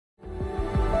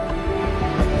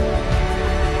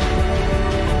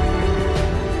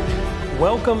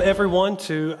Welcome, everyone,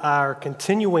 to our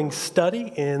continuing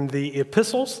study in the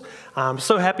epistles. I'm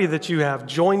so happy that you have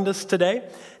joined us today.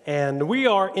 And we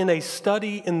are in a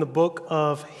study in the book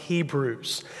of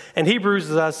Hebrews. And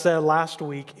Hebrews, as I said last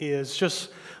week, is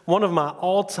just one of my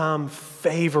all-time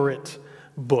favorite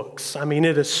books. I mean,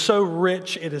 it is so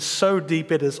rich, it is so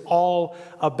deep, it is all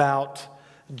about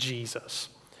Jesus.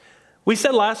 We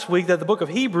said last week that the book of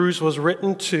Hebrews was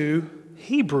written to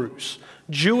Hebrews,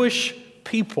 Jewish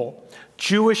people,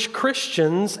 Jewish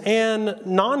Christians and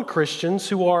non-Christians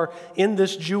who are in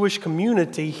this Jewish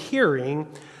community hearing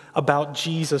about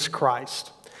Jesus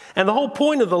Christ. And the whole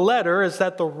point of the letter is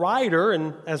that the writer,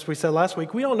 and as we said last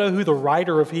week, we don't know who the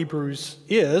writer of Hebrews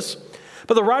is,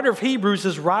 but the writer of Hebrews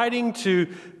is writing to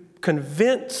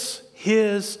convince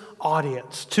his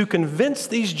audience, to convince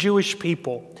these Jewish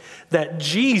people that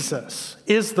Jesus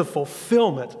is the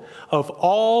fulfillment of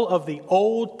all of the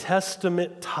Old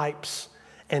Testament types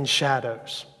and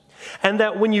shadows. And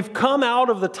that when you've come out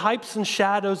of the types and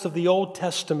shadows of the Old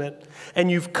Testament and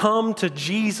you've come to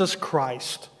Jesus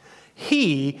Christ,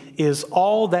 He is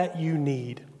all that you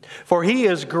need. For He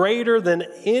is greater than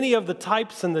any of the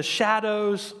types and the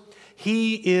shadows.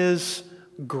 He is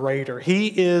greater. He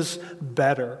is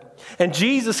better. And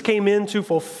Jesus came in to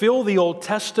fulfill the Old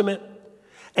Testament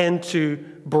and to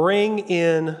bring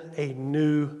in a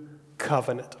new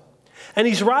covenant. And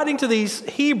He's writing to these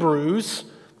Hebrews.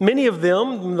 Many of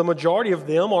them, the majority of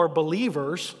them, are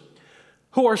believers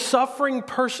who are suffering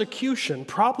persecution,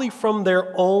 probably from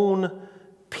their own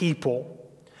people,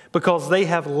 because they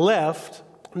have left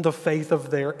the faith of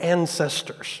their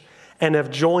ancestors and have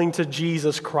joined to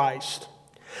Jesus Christ.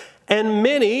 And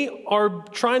many are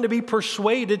trying to be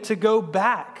persuaded to go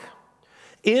back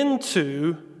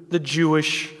into the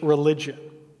Jewish religion.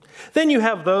 Then you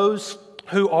have those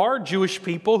who are Jewish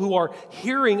people who are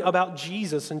hearing about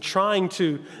Jesus and trying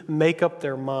to make up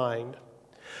their mind.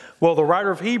 Well, the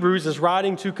writer of Hebrews is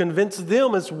writing to convince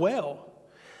them as well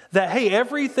that, hey,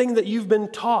 everything that you've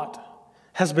been taught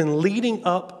has been leading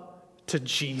up to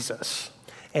Jesus,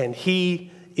 and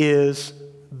He is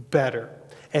better,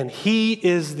 and He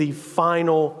is the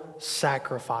final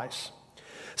sacrifice.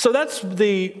 So that's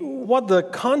what the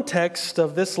context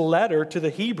of this letter to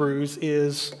the Hebrews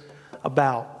is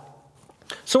about.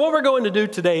 So what we're going to do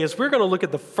today is we're going to look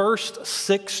at the first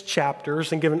 6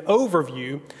 chapters and give an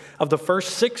overview of the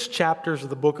first 6 chapters of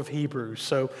the book of Hebrews.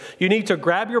 So you need to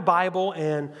grab your Bible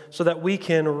and so that we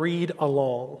can read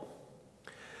along.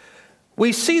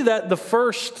 We see that the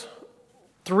first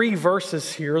 3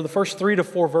 verses here, the first 3 to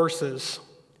 4 verses,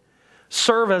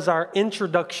 serve as our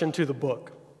introduction to the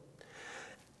book.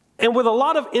 And with a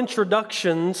lot of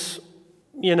introductions,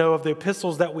 of the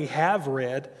epistles that we have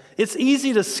read, it's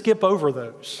easy to skip over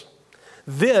those.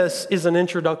 This is an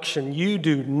introduction you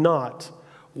do not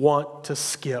want to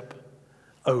skip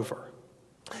over.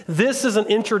 This is an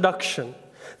introduction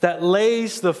that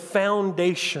lays the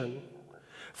foundation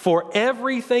for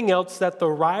everything else that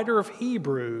the writer of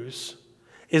Hebrews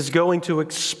is going to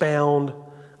expound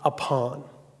upon.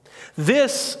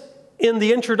 This, in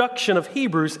the introduction of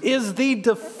Hebrews, is the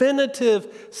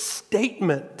definitive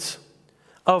statement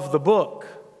of the book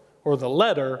or the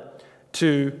letter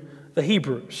to the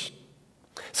Hebrews.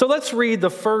 So let's read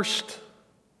the first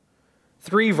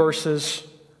 3 verses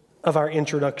of our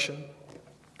introduction.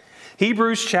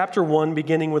 Hebrews chapter 1,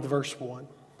 beginning with verse 1.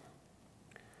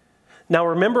 Now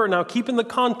remember, keep in the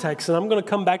context, and I'm going to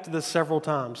come back to this several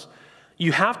times.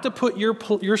 You have to put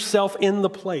yourself in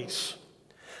the place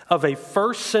of a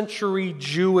first century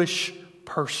Jewish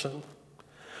person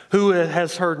who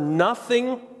has heard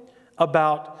nothing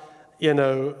about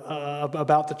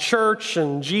the church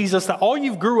and Jesus. That all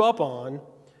you've grew up on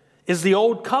is the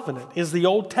Old Covenant, is the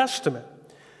Old Testament,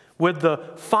 with the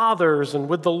fathers and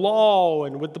with the law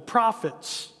and with the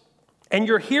prophets. And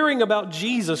you're hearing about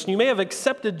Jesus, and you may have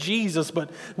accepted Jesus,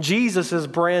 but Jesus is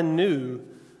brand new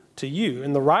to you.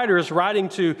 And the writer is writing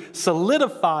to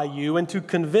solidify you and to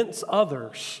convince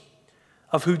others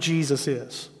of who Jesus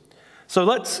is. So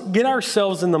let's get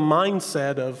ourselves in the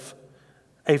mindset of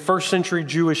a first century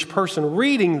Jewish person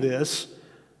reading this,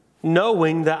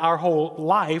 knowing that our whole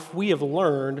life we have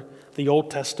learned the Old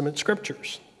Testament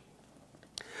scriptures.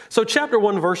 So chapter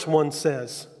 1, verse 1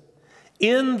 says,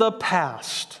 in the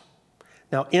past.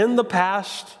 Now, in the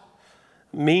past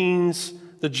means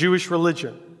the Jewish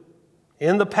religion.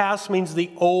 In the past means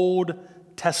the Old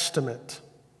Testament.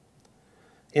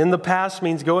 In the past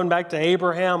means going back to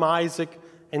Abraham, Isaac,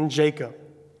 and Jacob,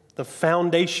 the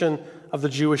foundation of the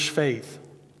Jewish faith.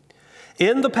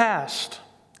 In the past,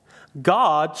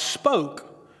 God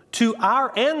spoke to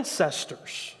our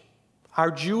ancestors, our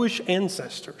Jewish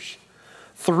ancestors,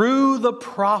 through the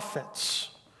prophets,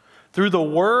 through the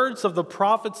words of the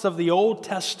prophets of the Old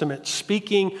Testament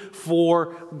speaking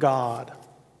for God.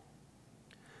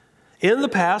 In the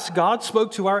past, God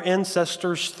spoke to our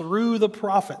ancestors through the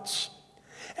prophets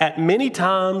at many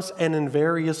times and in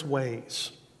various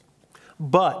ways.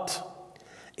 But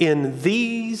in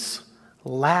these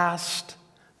last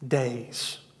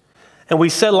days, and we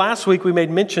said last week, we made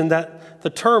mention that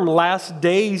the term last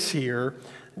days here,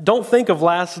 don't think of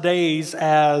last days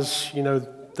as,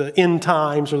 the end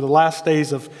times or the last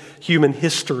days of human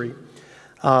history.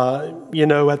 At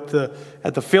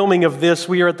the filming of this,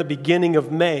 we are at the beginning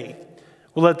of May.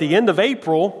 Well, at the end of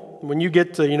April, when you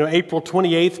get to, April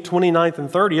 28th, 29th, and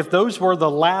 30th, those were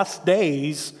the last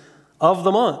days of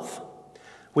the month.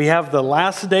 We have the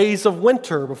last days of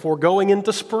winter before going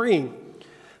into spring.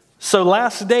 So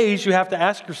last days, you have to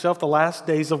ask yourself, the last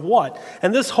days of what?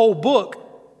 And this whole book,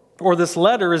 or this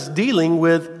letter, is dealing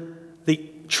with the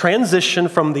transition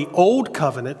from the old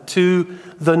covenant to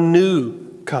the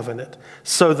new covenant.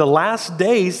 So the last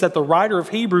days that the writer of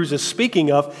Hebrews is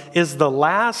speaking of is the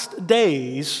last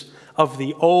days of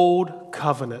the old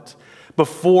covenant.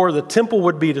 Before the temple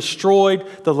would be destroyed,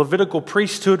 the Levitical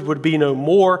priesthood would be no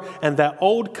more, and that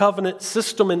old covenant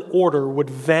system and order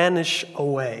would vanish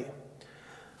away.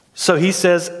 So he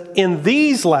says, in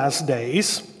these last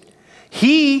days,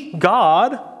 He,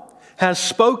 God, has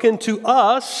spoken to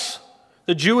us,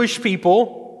 the Jewish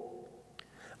people,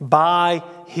 by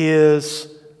His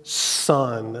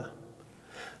Son.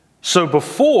 So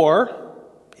before,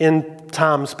 in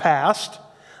times past,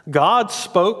 God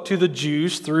spoke to the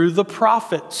Jews through the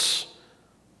prophets.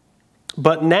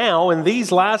 But now, in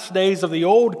these last days of the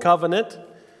old covenant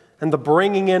and the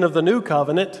bringing in of the new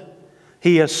covenant,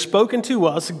 He has spoken to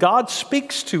us, God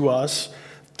speaks to us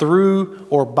through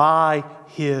or by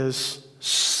His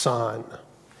Son.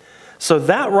 So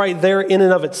that right there in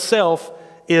and of itself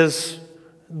is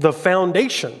the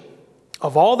foundation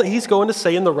of all that he's going to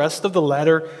say in the rest of the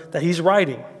letter that he's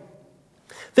writing.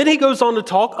 Then he goes on to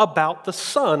talk about the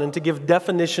Son and to give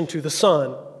definition to the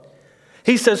Son.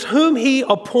 He says, whom He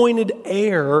appointed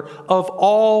heir of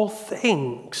all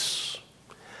things.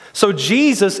 So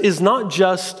Jesus is not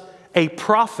just a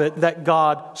prophet that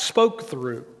God spoke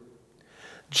through.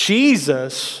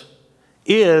 Jesus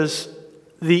is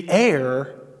the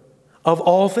heir of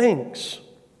all things.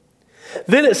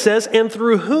 Then it says, and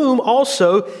through whom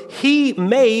also He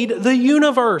made the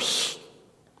universe.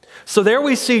 So there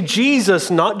we see Jesus,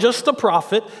 not just the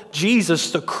prophet,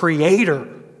 Jesus, the creator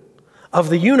of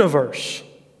the universe.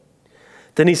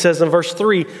 Then he says in verse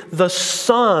 3, the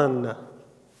Son,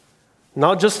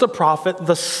 not just the prophet,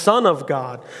 the Son of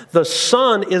God. The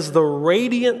Son is the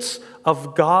radiance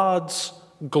of God's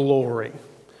glory.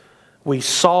 We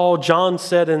saw, John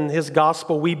said in his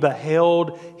gospel, we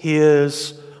beheld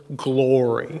His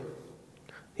glory.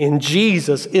 In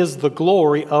Jesus is the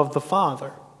glory of the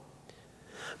Father.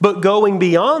 But going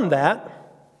beyond that,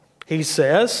 he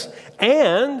says,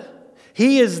 and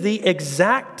He is the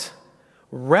exact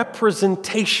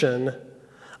representation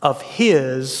of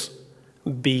His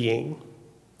being.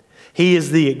 He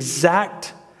is the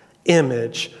exact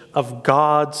image of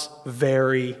God's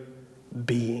very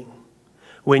being.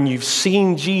 When you've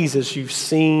seen Jesus, you've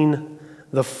seen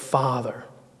the Father.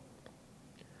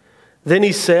 Then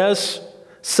he says,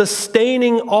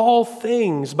 sustaining all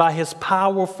things by His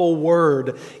powerful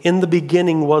word. In the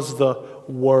beginning was the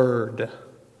Word,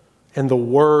 and the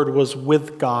Word was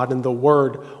with God, and the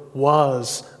Word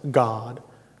was God,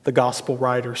 the gospel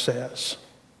writer says.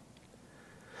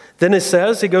 Then it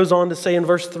says, he goes on to say in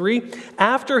verse 3,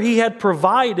 after He had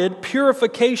provided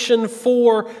purification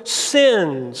for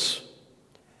sins.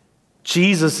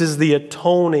 Jesus is the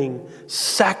atoning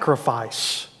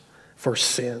sacrifice for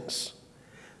sins.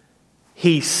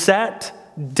 He sat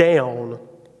down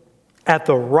at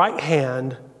the right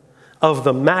hand of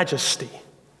the Majesty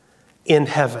in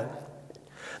heaven.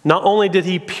 Not only did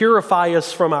He purify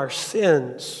us from our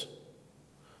sins,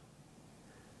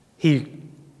 He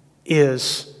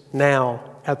is now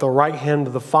at the right hand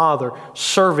of the Father,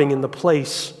 serving in the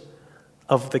place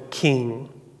of the King.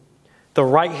 The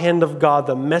right hand of God,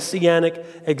 the messianic,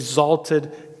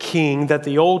 exalted King that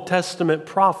the Old Testament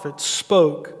prophets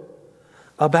spoke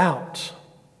about.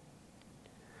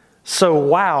 So,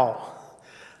 wow.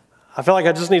 I feel like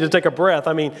I just need to take a breath.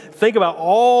 I mean, think about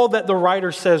all that the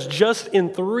writer says just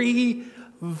in 3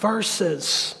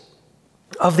 verses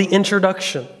of the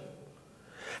introduction.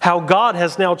 How God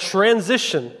has now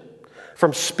transitioned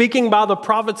from speaking by the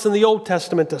prophets in the Old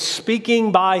Testament to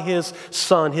speaking by His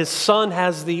Son. His Son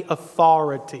has the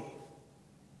authority.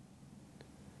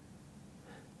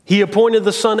 He appointed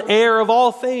the Son heir of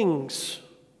all things.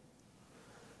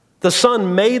 The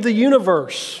Son made the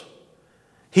universe.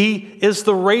 He is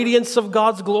the radiance of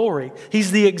God's glory.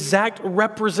 He's the exact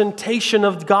representation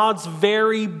of God's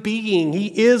very being. He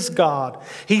is God.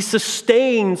 He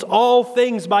sustains all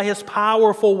things by His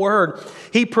powerful word.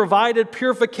 He provided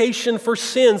purification for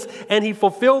sins, and He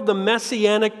fulfilled the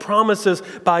messianic promises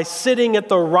by sitting at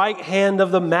the right hand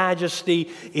of the Majesty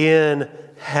in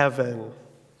heaven.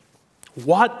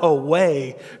 What a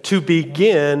way to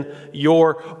begin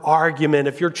your argument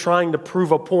if you're trying to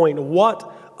prove a point.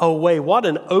 What a way, what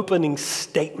an opening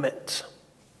statement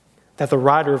that the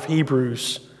writer of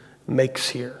Hebrews makes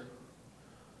here.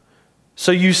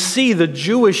 So you see the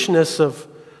Jewishness of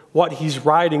what he's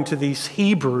writing to these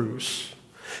Hebrews,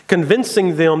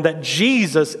 convincing them that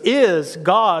Jesus is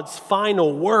God's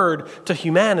final word to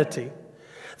humanity,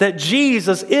 that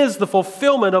Jesus is the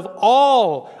fulfillment of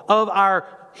all of our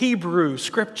Hebrew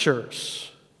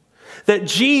scriptures, that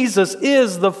Jesus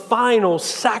is the final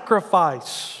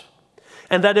sacrifice,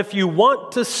 and that if you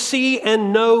want to see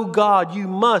and know God, you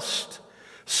must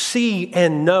see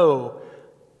and know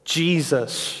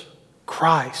Jesus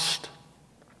Christ.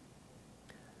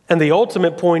 And the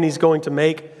ultimate point he's going to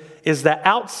make is that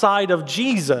outside of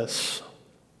Jesus,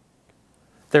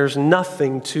 there's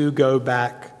nothing to go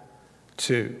back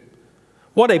to.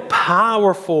 What a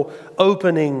powerful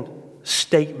opening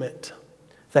statement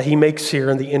that he makes here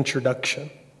in the introduction.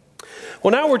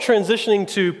 Well, now we're transitioning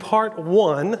to part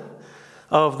 1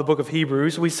 of the book of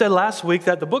Hebrews. We said last week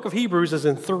that the book of Hebrews is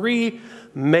in 3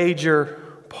 major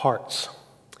parts.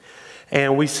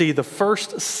 And we see the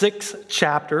first 6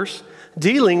 chapters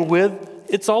dealing with,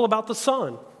 it's all about the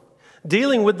Son,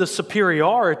 dealing with the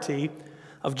superiority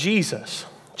of Jesus.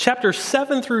 Chapters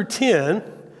 7 through 10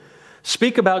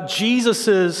 speak about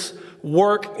Jesus'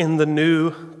 work in the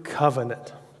new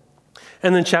covenant.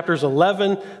 And then chapters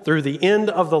 11 through the end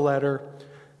of the letter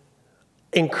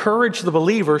encourage the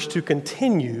believers to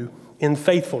continue in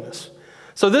faithfulness.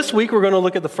 So this week we're going to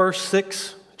look at the first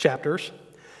 6 chapters.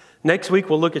 Next week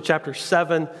we'll look at chapters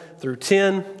 7 through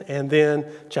 10, and then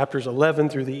chapters 11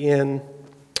 through the end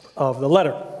of the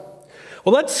letter.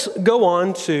 Well, let's go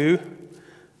on to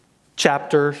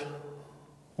chapter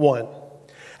 1.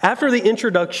 After the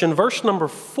introduction, verse number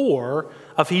 4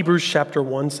 of Hebrews chapter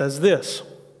 1 says this: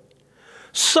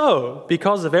 "So,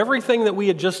 because of everything that we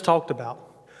had just talked about,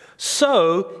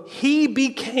 so he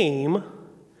became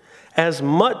as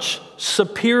much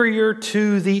superior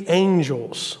to the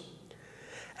angels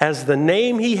as the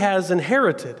name he has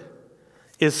inherited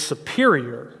is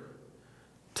superior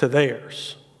to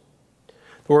theirs."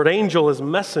 The word angel is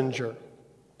messenger.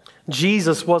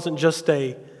 Jesus wasn't just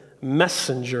a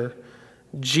messenger.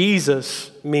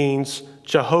 Jesus means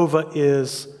Jehovah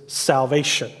is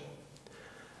salvation.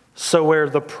 So where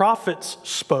the prophets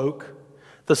spoke,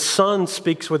 the Son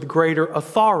speaks with greater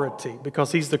authority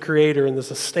because he's the creator and the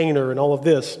sustainer and all of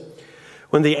this.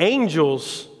 When the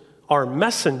angels are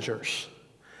messengers,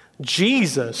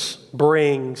 Jesus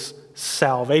brings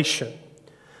salvation.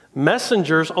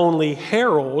 Messengers only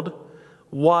herald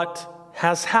what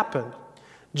has happened.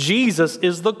 Jesus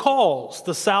is the cause,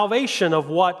 the salvation of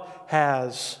what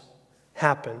has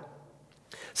happened.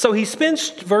 So he spends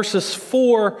verses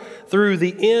 4 through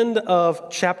the end of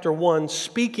chapter 1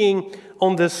 speaking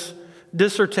on this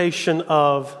dissertation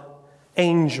of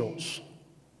angels.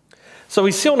 So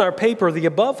we see on our paper the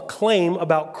above claim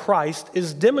about Christ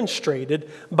is demonstrated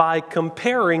by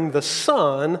comparing the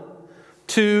Son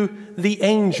to the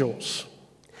angels.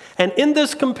 And in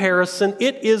this comparison,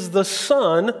 it is the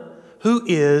Son who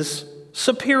is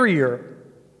superior.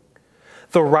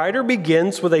 The writer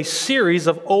begins with a series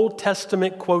of Old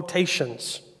Testament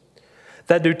quotations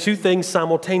that do 2 things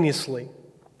simultaneously.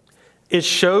 It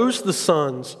shows the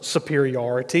Son's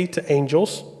superiority to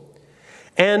angels,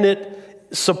 and it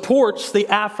supports the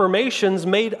affirmations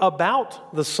made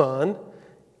about the Son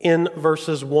in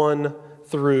verses 1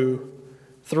 through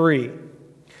 3.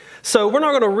 So we're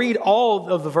not going to read all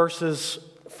of the verses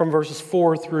from verses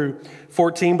 4 through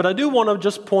 14, but I do want to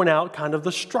just point out kind of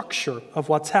the structure of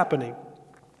what's happening.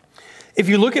 If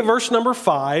you look at verse number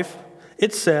 5,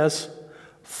 it says,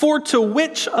 "For to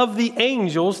which of the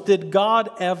angels did God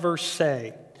ever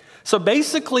say?" So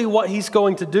basically what he's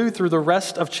going to do through the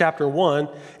rest of chapter 1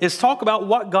 is talk about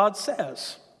what God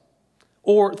says,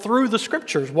 or through the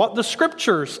scriptures, what the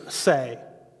scriptures say.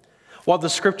 What the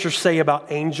scriptures say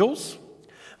about angels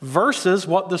versus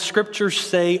what the scriptures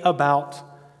say about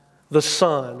the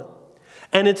Son.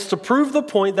 And it's to prove the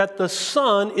point that the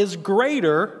Son is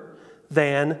greater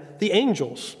than the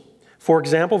angels. For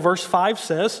example, verse 5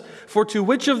 says, "For to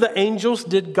which of the angels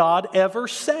did God ever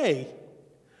say,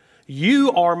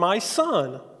 'You are my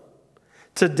Son'?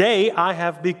 Today I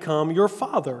have become your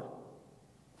father.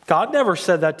 God never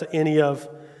said that to any of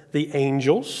the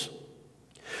angels.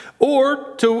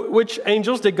 Or to which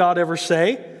angels did God ever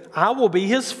say, I will be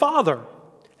his father,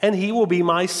 and he will be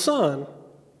my son?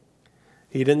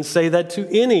 He didn't say that to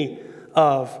any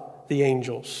of the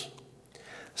angels.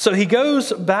 So he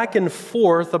goes back and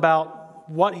forth about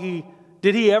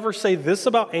did he ever say this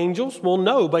about angels? Well,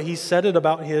 no, but he said it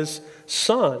about his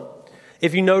son.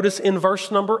 If you notice in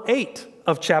verse number 8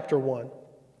 of chapter 1.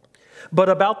 But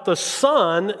about the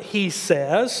Son, he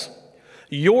says,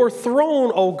 your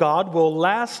throne, O God, will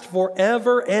last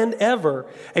forever and ever.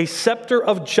 A scepter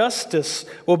of justice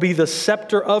will be the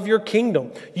scepter of your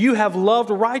kingdom. You have loved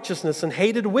righteousness and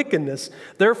hated wickedness.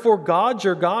 Therefore, God,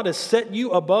 your God, has set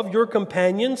you above your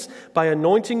companions by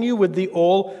anointing you with the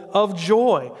oil of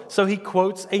joy. So he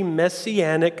quotes a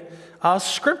messianic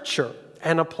scripture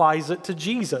and applies it to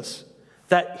Jesus.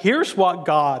 That here's what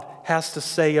God has to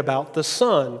say about the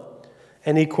Son.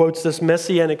 And he quotes this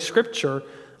messianic scripture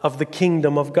of the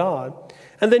kingdom of God.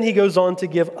 And then he goes on to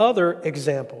give other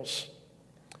examples.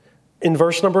 In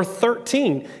verse number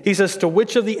 13, he says, to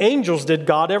which of the angels did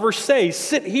God ever say,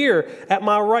 sit here at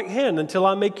my right hand until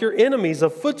I make your enemies a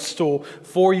footstool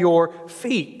for your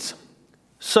feet?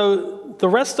 So the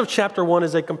rest of chapter 1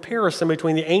 is a comparison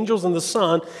between the angels and the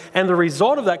Son, and the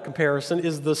result of that comparison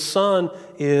is the Son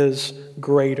is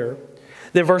greater.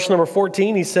 Then verse number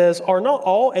 14, he says, are not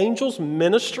all angels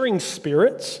ministering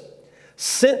spirits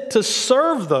sent to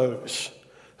serve those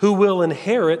who will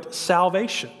inherit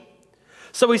salvation?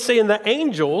 So he's saying the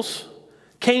angels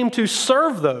came to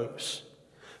serve those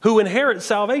who inherit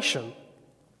salvation.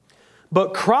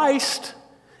 But Christ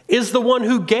is the one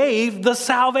who gave the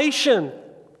salvation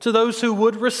to those who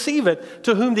would receive it,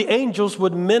 to whom the angels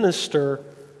would minister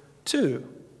to,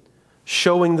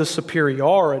 showing the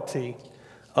superiority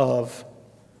of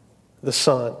the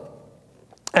Son.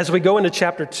 As we go into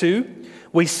chapter 2,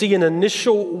 we see an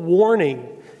initial warning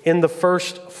in the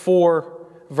first 4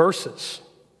 verses.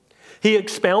 He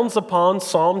expounds upon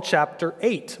Psalm chapter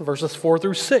 8, verses 4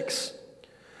 through 6,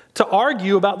 to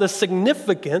argue about the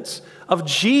significance of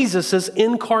Jesus'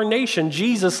 incarnation,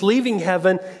 Jesus leaving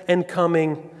heaven and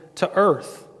coming to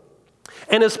earth.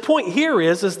 And his point here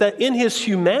is that in his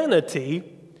humanity,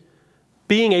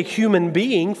 being a human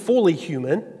being, fully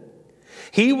human,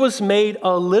 he was made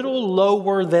a little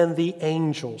lower than the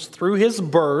angels. Through his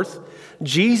birth,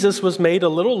 Jesus was made a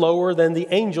little lower than the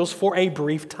angels for a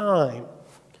brief time.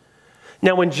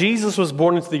 Now, when Jesus was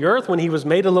born into the earth, when he was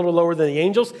made a little lower than the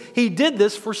angels, he did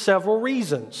this for several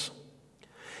reasons.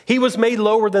 He was made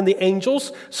lower than the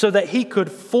angels so that he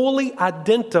could fully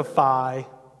identify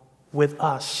with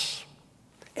us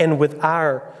and with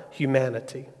our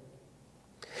humanity.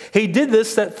 He did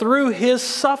this that through his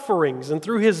sufferings and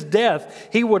through his death,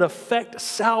 he would effect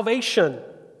salvation.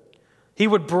 He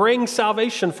would bring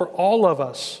salvation for all of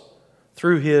us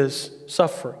through his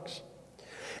sufferings.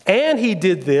 And he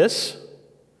did this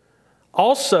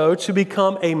also to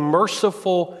become a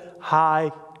merciful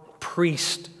high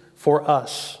priest for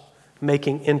us,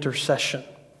 making intercession,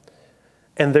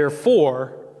 and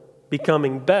therefore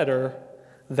becoming better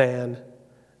than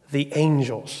the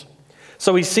angels.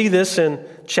 So we see this in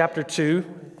chapter 2.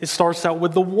 It starts out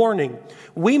with the warning.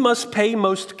 We must pay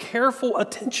most careful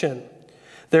attention,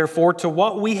 therefore, to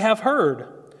what we have heard,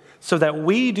 so that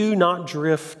we do not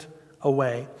drift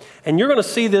away. And you're going to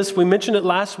see this. We mentioned it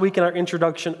last week in our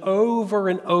introduction over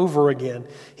and over again.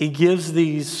 He gives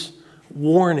these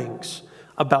warnings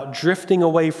about drifting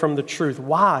away from the truth.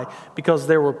 Why? Because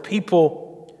there were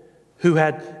people who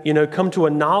had, come to a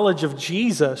knowledge of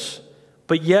Jesus,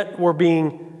 but yet were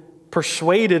being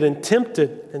persuaded and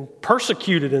tempted and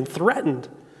persecuted and threatened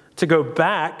to go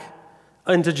back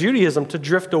into Judaism, to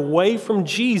drift away from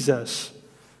Jesus,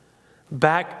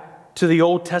 back to the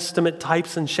Old Testament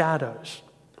types and shadows,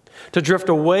 to drift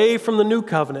away from the New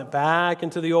Covenant, back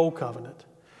into the Old Covenant,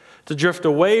 to drift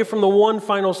away from the one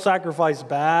final sacrifice,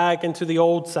 back into the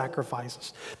old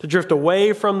sacrifices, to drift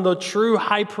away from the true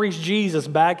high priest Jesus,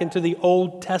 back into the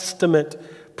Old Testament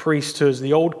priesthoods,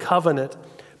 the Old Covenant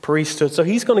priesthood. So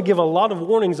he's going to give a lot of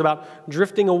warnings about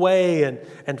drifting away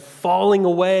and falling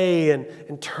away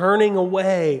and turning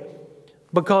away,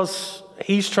 because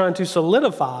he's trying to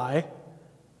solidify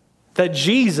that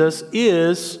Jesus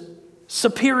is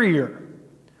superior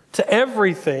to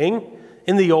everything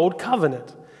in the Old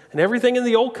Covenant. And everything in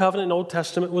the Old Covenant and Old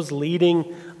Testament was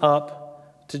leading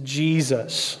up to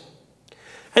Jesus.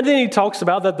 And then he talks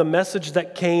about that the message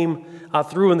that came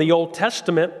through in the Old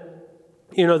Testament,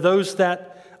 those that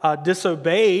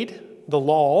disobeyed the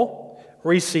law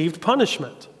received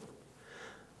punishment.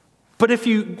 But if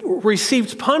you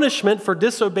received punishment for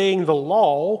disobeying the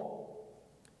law,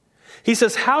 he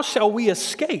says, how shall we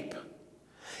escape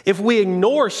if we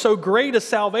ignore so great a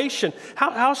salvation?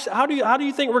 How do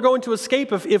you think we're going to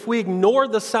escape if we ignore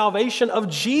the salvation of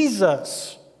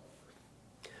Jesus?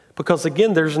 Because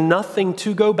again, there's nothing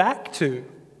to go back to.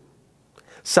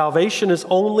 Salvation is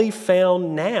only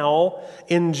found now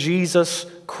in Jesus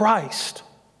Christ.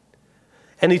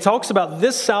 And he talks about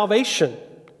this salvation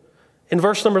in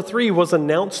verse number 3 was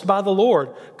announced by the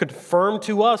Lord, confirmed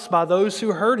to us by those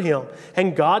who heard him,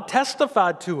 and God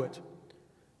testified to it.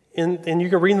 And you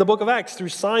can read in the book of Acts through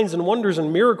signs and wonders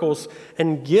and miracles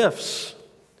and gifts.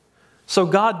 So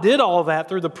God did all that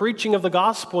through the preaching of the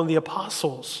gospel and the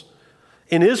apostles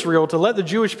in Israel to let the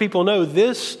Jewish people know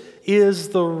this is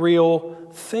the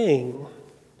real thing.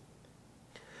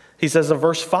 He says in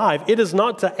verse 5, it is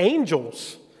not to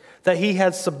angels that he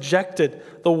has subjected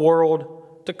the world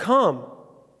to come,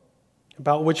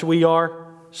 about which we are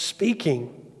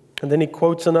speaking. And then he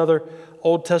quotes another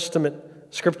Old Testament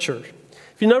scripture.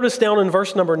 If you notice down in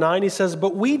verse number 9, he says,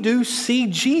 but we do see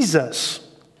Jesus,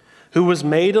 who was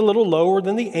made a little lower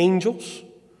than the angels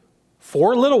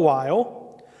for a little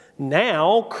while,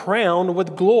 now crowned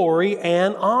with glory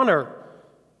and honor.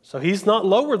 So he's not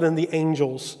lower than the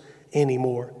angels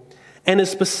anymore. And it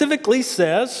specifically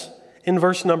says in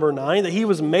verse number 9 that he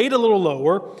was made a little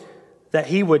lower, that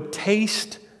he would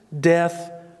taste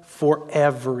death for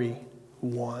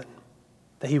everyone.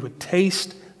 That he would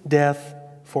taste death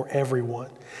for everyone.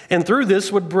 And through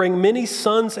this would bring many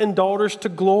sons and daughters to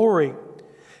glory.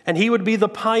 And he would be the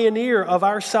pioneer of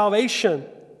our salvation,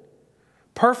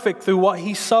 perfect through what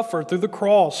he suffered through the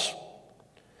cross.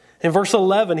 In verse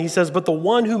 11, he says, but the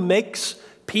one who makes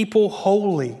people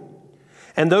holy,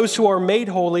 and those who are made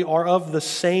holy are of the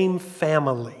same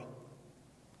family.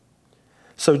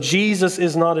 So Jesus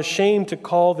is not ashamed to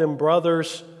call them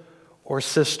brothers or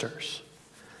sisters,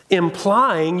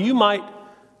 implying you might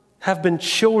have been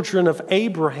children of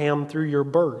Abraham through your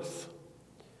birth,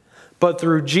 but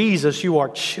through Jesus you are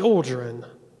children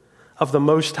of the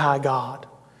Most High God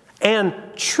and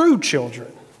true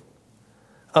children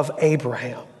of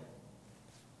Abraham.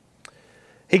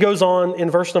 He goes on in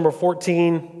verse number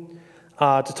 14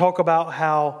 to talk about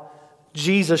how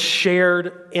Jesus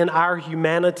shared in our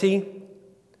humanity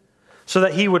so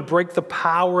that he would break the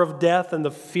power of death and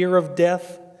the fear of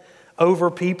death over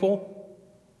people.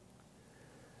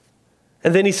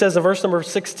 And then he says in verse number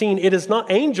 16, it is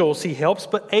not angels he helps,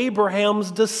 but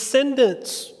Abraham's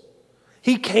descendants.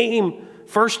 He came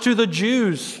first to the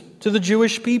Jews, to the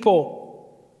Jewish people.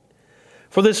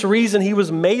 For this reason, he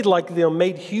was made like them,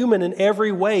 made human in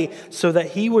every way, so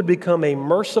that he would become a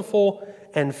merciful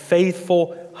and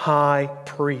faithful high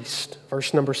priest.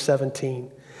 Verse number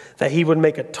 17, that he would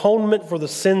make atonement for the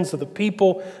sins of the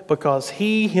people because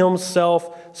he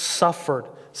himself suffered.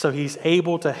 So he's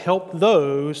able to help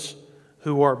those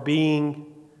who are being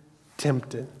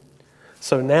tempted.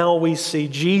 So now we see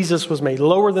Jesus was made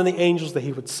lower than the angels, that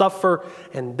he would suffer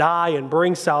and die and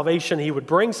bring salvation. He would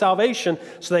bring salvation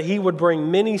so that he would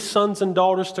bring many sons and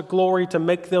daughters to glory, to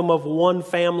make them of one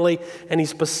family. And he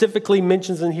specifically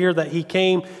mentions in here that he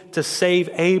came to save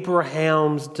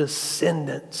Abraham's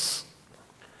descendants.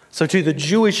 So to the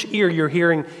Jewish ear, you're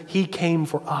hearing, he came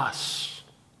for us.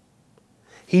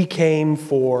 He came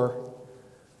for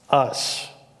us.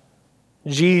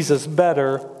 Jesus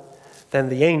better than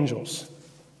the angels.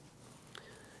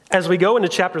 As we go into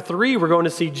chapter 3, we're going to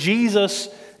see Jesus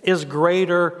is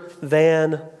greater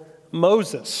than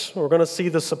Moses. We're going to see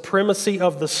the supremacy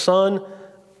of the Son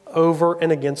over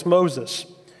and against Moses.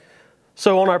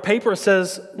 So on our paper it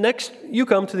says, next you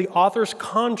come to the author's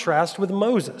contrast with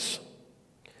Moses.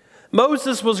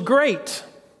 Moses was great,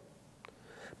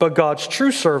 but God's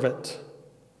true servant,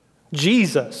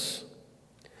 Jesus,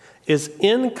 is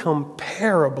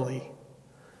incomparably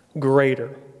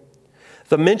greater.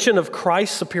 The mention of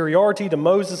Christ's superiority to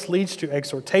Moses leads to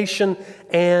exhortation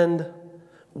and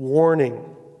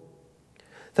warning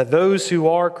that those who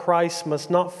are Christ must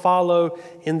not follow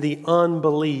in the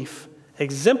unbelief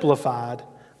exemplified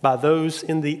by those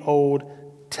in the Old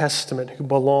Testament who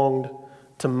belonged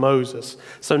to Moses.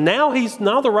 So now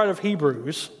the writer of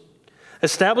Hebrews,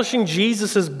 establishing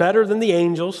Jesus is better than the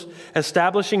angels,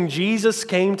 establishing Jesus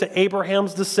came to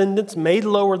Abraham's descendants, made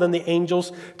lower than the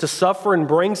angels to suffer and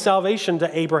bring salvation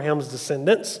to Abraham's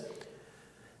descendants,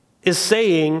 is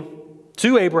saying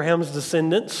to Abraham's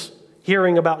descendants,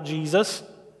 hearing about Jesus,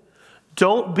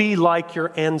 don't be like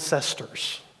your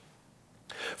ancestors.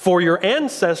 For your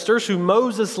ancestors who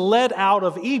Moses led out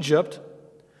of Egypt,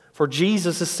 for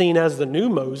Jesus is seen as the new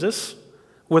Moses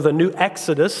with a new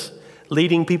Exodus,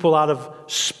 leading people out of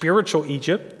spiritual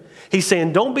Egypt. He's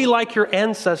saying, don't be like your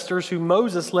ancestors who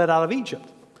Moses led out of Egypt.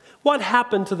 What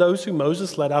happened to those who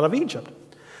Moses led out of Egypt?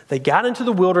 They got into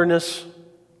the wilderness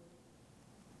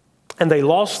and they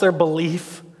lost their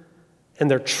belief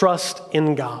and their trust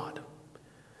in God.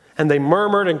 And they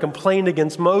murmured and complained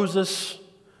against Moses.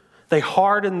 They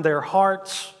hardened their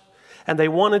hearts and they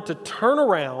wanted to turn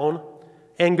around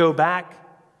and go back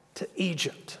to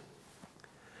Egypt.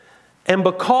 And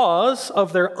because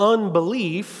of their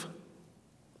unbelief,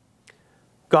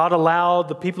 God allowed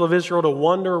the people of Israel to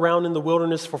wander around in the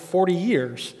wilderness for 40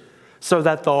 years so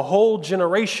that the whole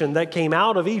generation that came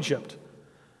out of Egypt,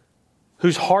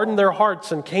 who's hardened their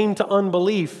hearts and came to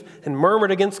unbelief and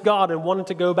murmured against God and wanted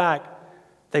to go back,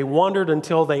 they wandered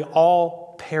until they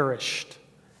all perished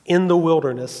in the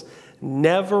wilderness,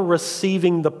 never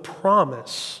receiving the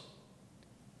promise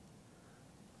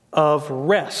of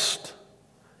rest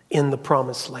in the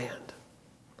promised land.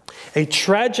 A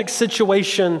tragic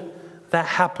situation that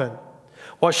happened.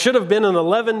 What should have been an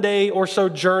 11-day or so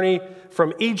journey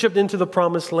from Egypt into the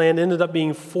promised land ended up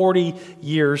being 40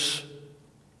 years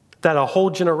that a whole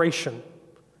generation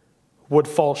would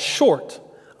fall short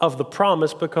of the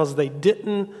promise because they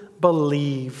didn't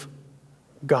believe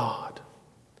God.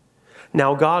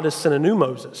 Now God has sent a new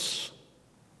Moses,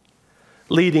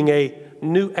 leading a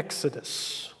new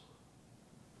Exodus.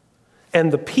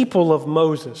 And the people of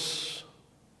Moses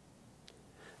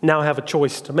now have a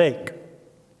choice to make.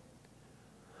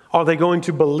 Are they going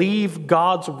to believe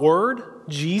God's word,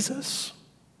 Jesus,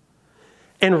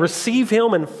 and receive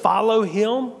him and follow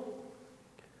him?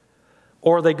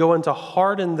 Or are they going to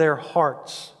harden their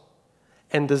hearts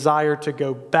and desire to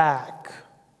go back,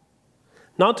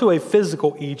 not to a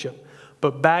physical Egypt,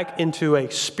 but back into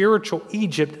a spiritual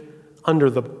Egypt under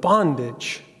the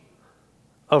bondage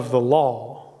of the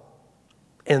law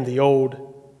and the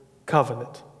old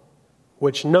covenant,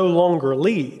 which no longer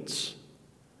leads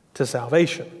to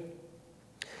salvation?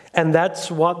 And that's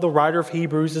what the writer of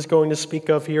Hebrews is going to speak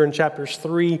of here in chapters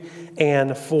 3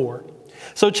 and 4.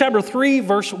 So chapter 3,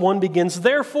 verse 1 begins,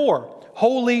 "Therefore,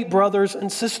 holy brothers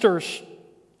and sisters,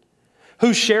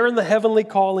 who share in the heavenly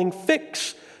calling,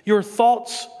 fix your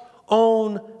thoughts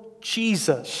on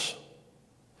Jesus,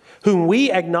 whom we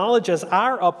acknowledge as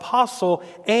our apostle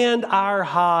and our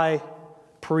high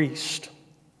priest.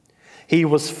 He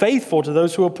was faithful to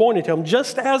those who appointed him,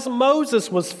 just as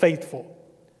Moses was faithful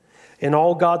in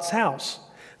all God's house.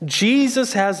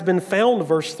 Jesus has been found,"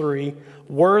 verse 3,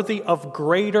 "worthy of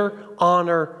greater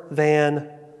honor than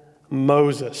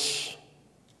Moses."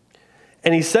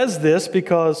 And he says this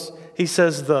because he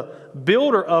says the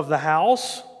builder of the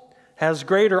house has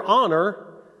greater honor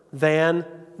than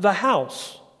the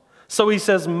house. So he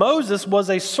says Moses was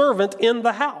a servant in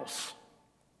the house,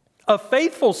 a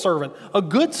faithful servant, a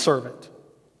good servant.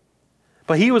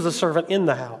 But he was a servant in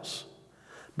the house.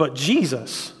 But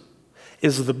Jesus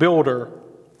is the builder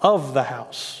of the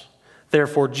house.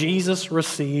 Therefore, Jesus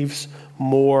receives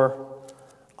more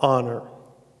honor.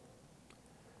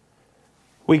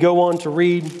 We go on to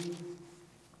read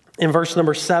in verse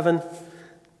number 7.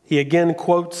 He again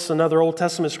quotes another Old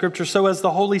Testament scripture. "So as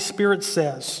the Holy Spirit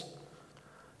says,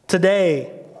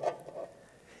 today,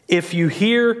 if you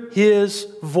hear his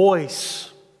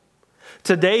voice,"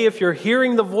 today, if you're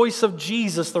hearing the voice of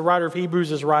Jesus, the writer of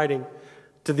Hebrews is writing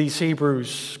to these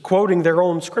Hebrews, quoting their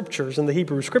own scriptures in the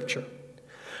Hebrew scripture,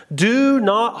 "do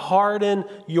not harden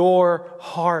your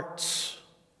hearts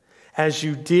as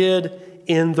you did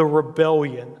in the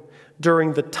rebellion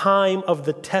during the time of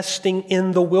the testing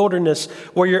in the wilderness,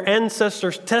 where your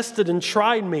ancestors tested and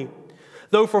tried me.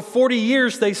 Though for 40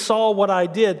 years they saw what I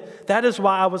did, that is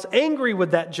why I was angry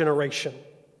with that generation.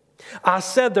 I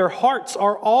said their hearts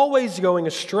are always going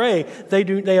astray.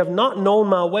 They have not known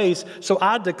my ways. So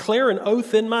I declare an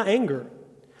oath in my anger.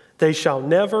 They shall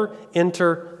never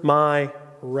enter my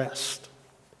rest."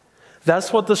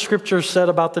 That's what the scripture said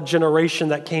about the generation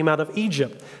that came out of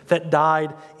Egypt, that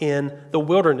died in the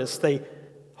wilderness. They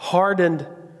hardened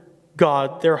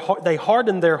God. They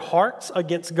hardened their hearts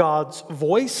against God's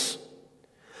voice.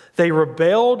 They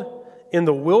rebelled in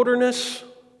the wilderness.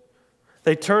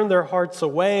 They turned their hearts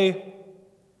away.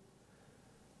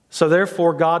 So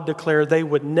therefore, God declared they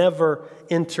would never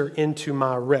enter into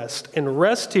my rest. And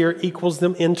rest here equals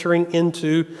them entering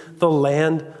into the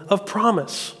land of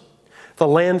promise, the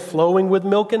land flowing with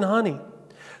milk and honey,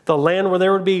 the land where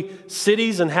there would be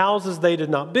cities and houses they did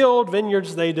not build,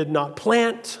 vineyards they did not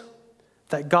plant,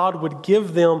 that God would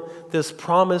give them this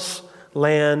promised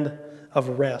land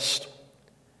of rest.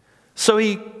 So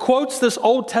he quotes this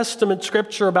Old Testament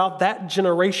scripture about that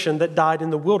generation that died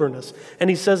in the wilderness. And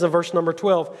he says in verse number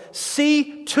 12,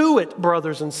 "See to it,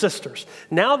 brothers and sisters,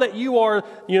 now that you are,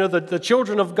 the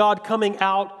children of God coming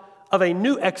out of a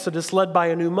new Exodus led by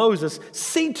a new Moses,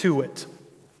 see to it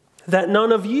that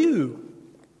none of you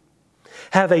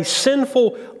have a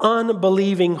sinful,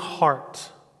 unbelieving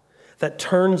heart that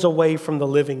turns away from the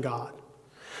living God."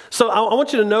 So I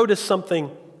want you to notice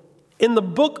something. In the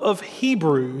book of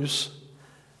Hebrews,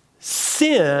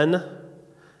 sin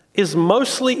is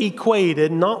mostly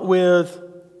equated not with,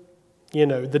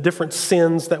 the different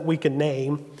sins that we can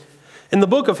name. In the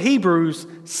book of Hebrews,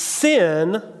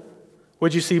 sin,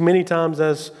 which you see many times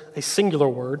as a singular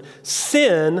word,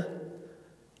 sin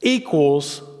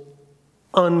equals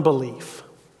unbelief.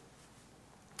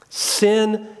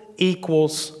 Sin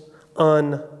equals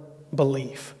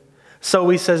unbelief. So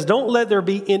he says, don't let there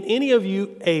be in any of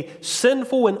you a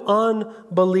sinful and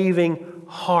unbelieving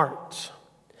heart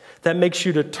that makes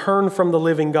you to turn from the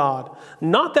living God.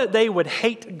 Not that they would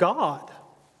hate God,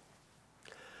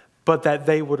 but that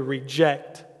they would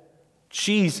reject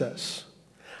Jesus.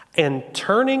 And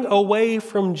turning away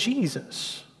from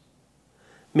Jesus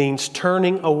means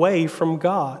turning away from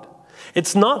God.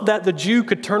 It's not that the Jew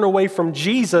could turn away from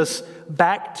Jesus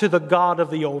back to the God of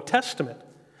the Old Testament.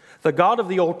 The God of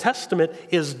the Old Testament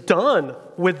is done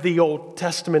with the Old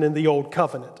Testament and the Old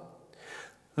Covenant.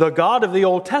 The God of the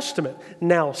Old Testament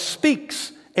now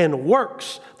speaks and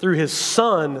works through His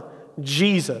Son,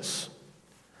 Jesus.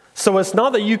 So it's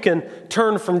not that you can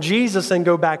turn from Jesus and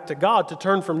go back to God. To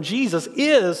turn from Jesus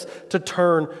is to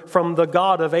turn from the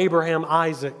God of Abraham,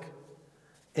 Isaac,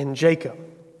 and Jacob.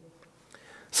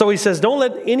 So he says, don't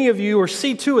let any of you, or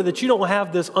see to it that you don't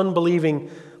have this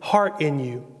unbelieving heart in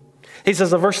you. He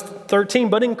says in verse 13,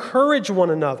 but encourage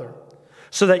one another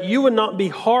so that you would not be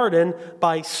hardened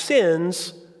by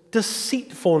sin's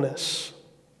deceitfulness.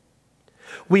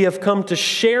 We have come to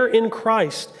share in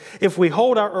Christ if we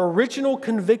hold our original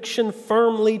conviction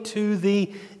firmly to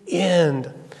the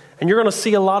end. And you're going to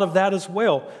see a lot of that as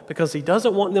well, because he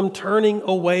doesn't want them turning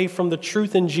away from the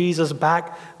truth in Jesus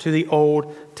back to the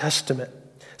Old Testament.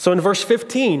 So in verse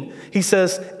 15, he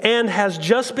says, and has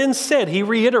just been said, he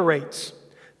reiterates,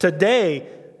 today,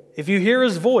 if you hear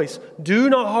his voice,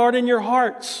 do not harden your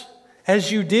hearts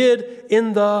as you did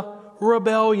in the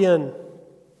rebellion.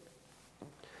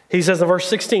 He says in verse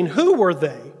 16, who were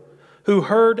they who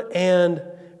heard and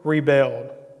rebelled?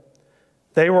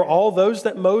 They were all those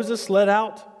that Moses led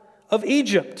out of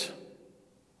Egypt.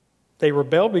 They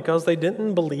rebelled because they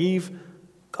didn't believe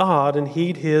God and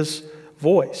heed his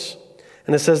voice.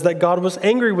 And it says that God was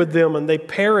angry with them and they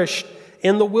perished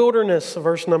in the wilderness,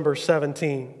 verse number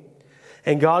 17.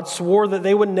 And God swore that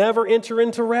they would never enter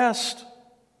into rest.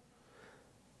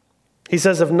 He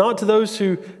says, if not to those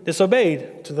who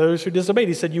disobeyed,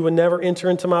 he said, you would never enter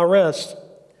into my rest.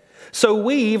 So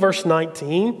we, verse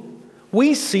 19,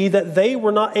 we see that they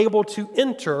were not able to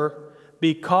enter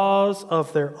because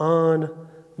of their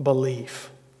unbelief,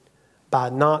 by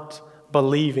not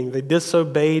believing. They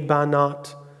disobeyed by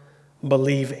not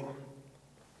believing.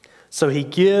 So he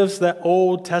gives that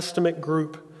Old Testament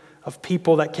group of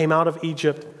people that came out of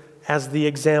Egypt as the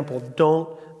example.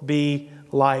 Don't be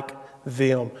like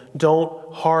them.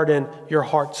 Don't harden your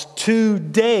hearts.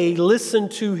 Today, listen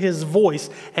to his voice,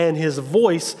 and his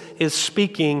voice is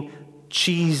speaking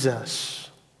Jesus.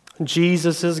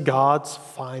 Jesus is God's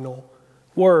final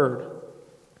word.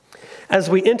 As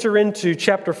we enter into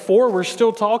chapter 4, we're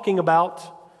still talking about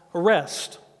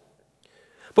rest.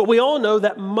 But we all know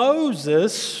that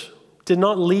Moses did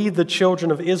not lead the children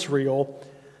of Israel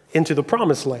into the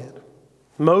promised land.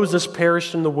 Moses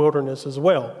perished in the wilderness as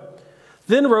well.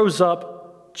 Then rose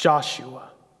up Joshua.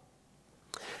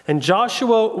 And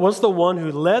Joshua was the one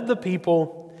who led the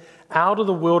people out of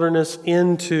the wilderness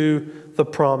into the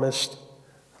promised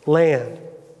land.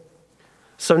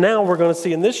 So now we're going to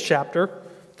see in this chapter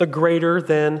the greater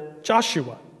than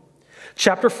Joshua.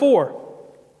 Chapter 4.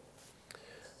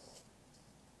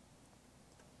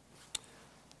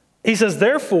 He says,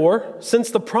 therefore,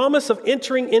 since the promise of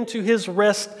entering into his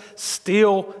rest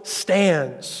still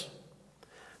stands.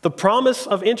 The promise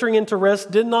of entering into rest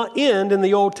did not end in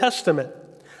the Old Testament.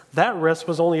 That rest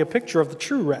was only a picture of the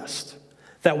true rest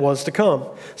that was to come.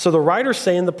 So the writer's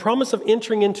saying the promise of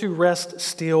entering into rest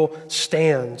still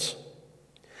stands.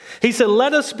 He said,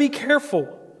 let us be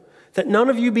careful that none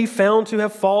of you be found to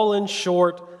have fallen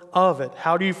short of it.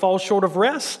 How do you fall short of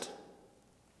rest?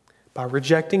 By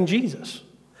rejecting Jesus.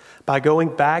 By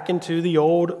going back into the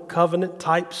old covenant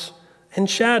types and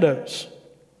shadows.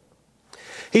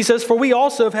 He says, for we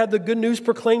also have had the good news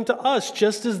proclaimed to us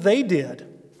just as they did.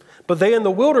 But they in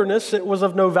the wilderness, it was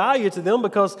of no value to them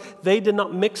because they did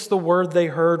not mix the word they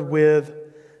heard with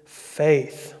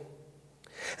faith.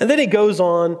 And then he goes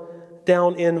on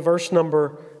down in verse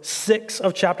number 6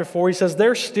 of chapter 4. He says,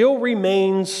 there still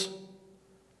remains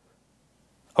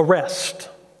a rest.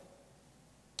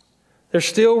 There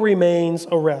still remains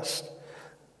a rest.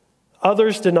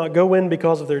 Others did not go in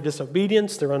because of their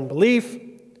disobedience, their unbelief.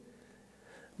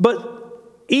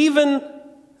 But even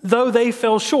though they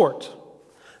fell short,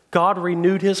 God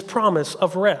renewed his promise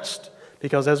of rest.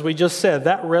 Because as we just said,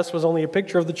 that rest was only a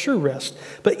picture of the true rest.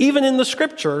 But even in the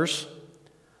scriptures,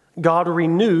 God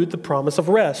renewed the promise of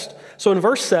rest. So in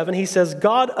verse 7, he says,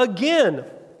 God again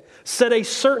set a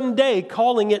certain day,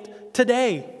 calling it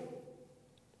today.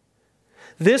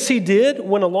 This he did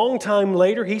when a long time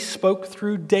later he spoke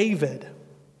through David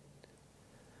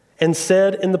and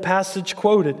said in the passage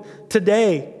quoted,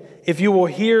 today, if you will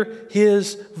hear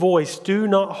his voice, do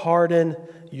not harden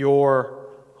your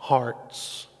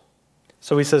hearts.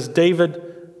 So he says,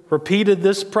 David repeated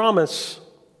this promise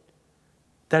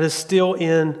that is still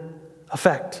in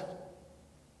effect.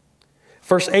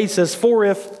 Verse 8 says, for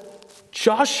if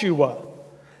Joshua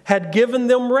had given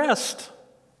them rest,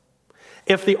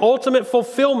 if the ultimate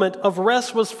fulfillment of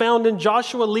rest was found in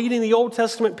Joshua leading the Old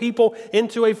Testament people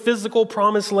into a physical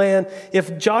promised land,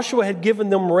 if Joshua had given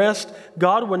them rest,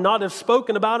 God would not have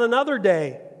spoken about another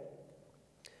day.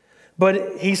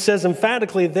 But he says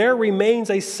emphatically, there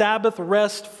remains a Sabbath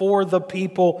rest for the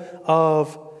people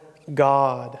of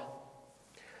God.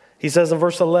 He says in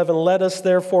verse 11, let us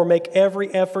therefore make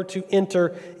every effort to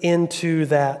enter into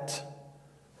that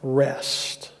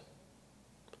rest.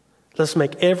 Let's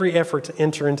make every effort to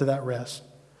enter into that rest.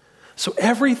 So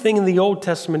everything in the Old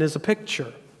Testament is a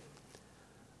picture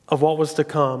of what was to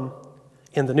come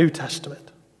in the New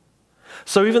Testament.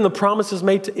 So even the promises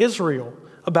made to Israel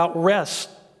about rest,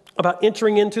 about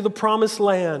entering into the promised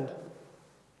land,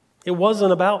 it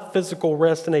wasn't about physical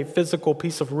rest in a physical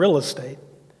piece of real estate.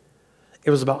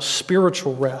 It was about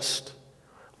spiritual rest,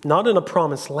 not in a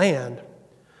promised land,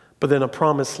 but in a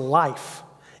promised life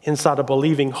inside a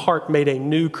believing heart made a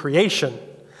new creation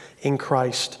in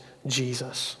Christ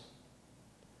Jesus.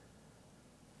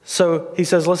 So he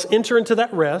says, let's enter into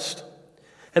that rest.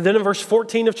 And then in verse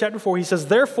 14 of chapter 4, he says,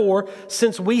 therefore,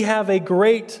 since we have a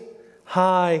great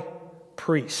high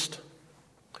priest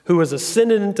who has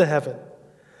ascended into heaven,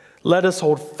 let us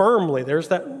hold firmly. There's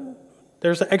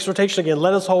the exhortation again.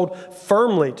 Let us hold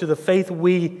firmly to the faith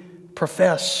we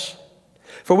profess.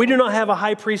 For we do not have a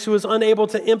high priest who is unable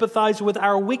to empathize with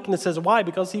our weaknesses. Why?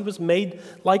 Because he was made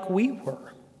like we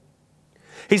were.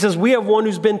 He says, we have one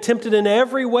who's been tempted in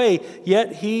every way,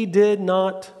 yet he did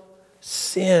not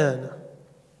sin.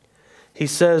 He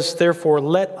says, therefore,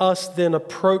 let us then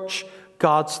approach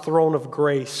God's throne of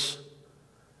grace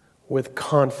with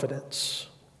confidence,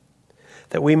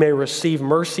 that we may receive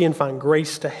mercy and find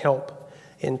grace to help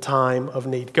in time of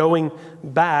need. Going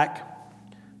back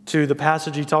to the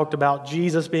passage he talked about,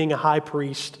 Jesus being a high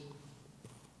priest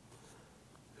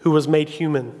who was made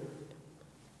human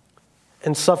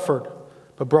and suffered,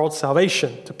 but brought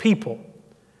salvation to people.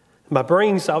 And by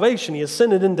bringing salvation, he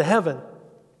ascended into heaven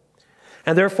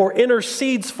and therefore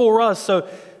intercedes for us. So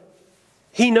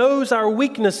he knows our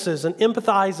weaknesses and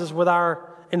empathizes with our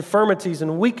infirmities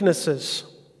and weaknesses.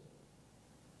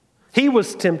 He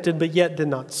was tempted, but yet did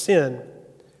not sin.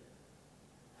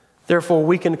 Therefore,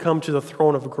 we can come to the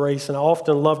throne of grace. And I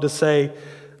often love to say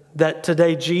that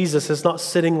today Jesus is not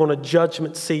sitting on a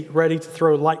judgment seat ready to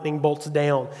throw lightning bolts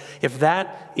down. If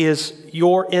that is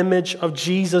your image of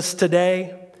Jesus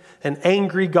today, an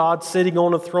angry God sitting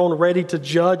on a throne ready to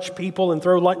judge people and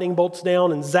throw lightning bolts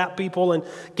down and zap people and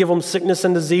give them sickness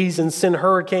and disease and send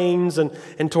hurricanes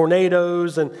and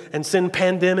tornadoes and send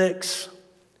pandemics,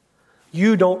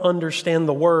 you don't understand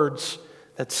the words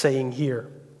that's saying here.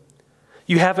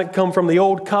 You haven't come from the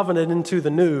old covenant into the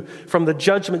new, from the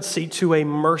judgment seat to a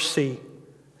mercy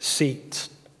seat.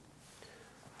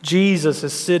 Jesus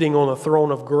is sitting on a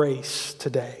throne of grace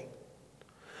today,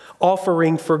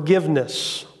 offering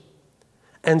forgiveness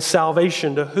and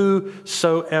salvation to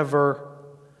whosoever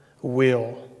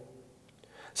will.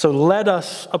 So let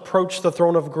us approach the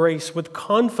throne of grace with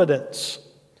confidence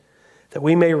that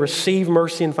we may receive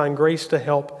mercy and find grace to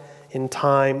help in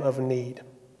time of need.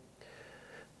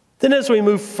 Then as we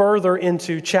move further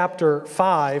into chapter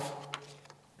 5,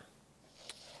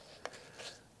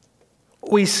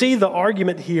 we see the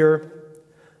argument here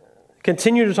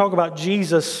continue to talk about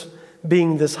Jesus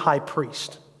being this high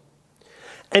priest.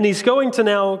 And he's going to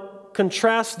now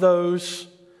contrast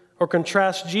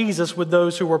Jesus with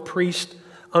those who were priests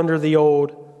under the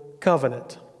old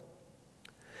covenant.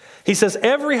 He says,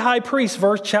 every high priest,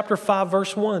 chapter 5,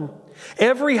 verse 1,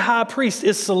 every high priest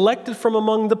is selected from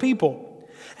among the people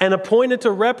and appointed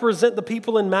to represent the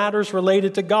people in matters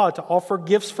related to God, to offer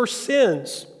gifts for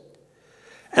sins.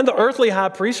 And the earthly high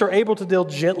priests are able to deal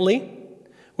gently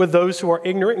with those who are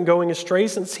ignorant and going astray,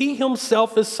 since he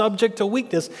himself is subject to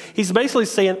weakness. He's basically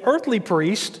saying earthly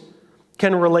priests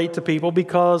can relate to people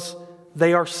because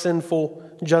they are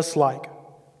sinful just like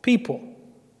people.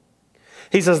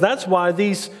 He says that's why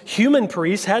these human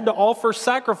priests had to offer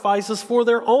sacrifices for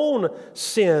their own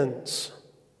sins.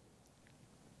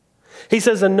 He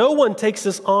says, and no one takes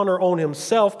this honor on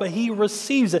himself, but he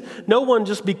receives it. No one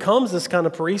just becomes this kind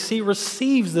of priest. He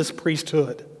receives this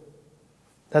priesthood.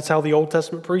 That's how the Old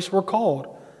Testament priests were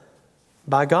called,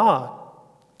 by God,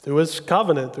 through his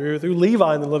covenant, through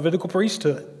Levi and the Levitical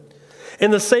priesthood.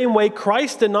 In the same way,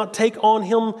 Christ did not take on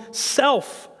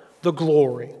himself the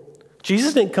glory.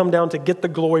 Jesus didn't come down to get the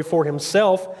glory for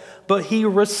himself, but he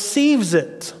receives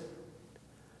it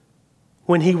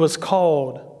when he was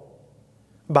called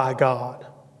by God.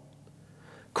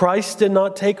 Christ did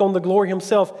not take on the glory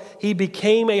himself. He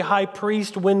became a high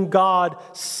priest when God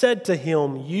said to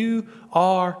him, "You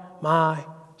are my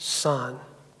son."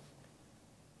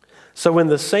 So in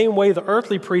the same way the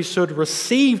earthly priesthood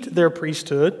received their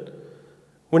priesthood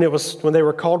when they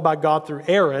were called by God through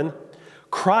Aaron,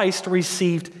 Christ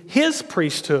received his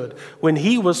priesthood when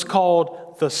he was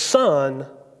called the Son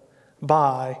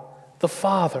by the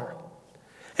Father.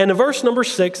 And in verse number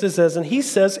 6 it says, and he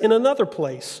says in another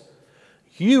place,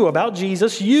 you, about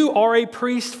Jesus, you are a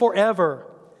priest forever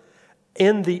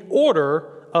in the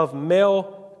order of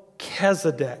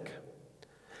Melchizedek.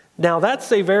 Now that's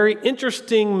a very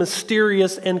interesting,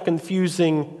 mysterious, and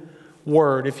confusing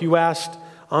word. If you asked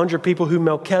 100 people who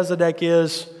Melchizedek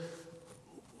is,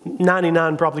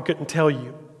 99 probably couldn't tell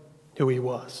you who he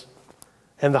was.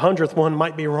 And the 100th one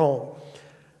might be wrong.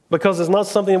 Because it's not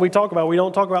something that we talk about. We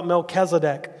don't talk about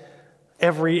Melchizedek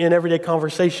in everyday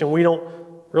conversation. We don't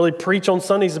really preach on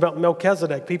Sundays about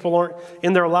Melchizedek. People aren't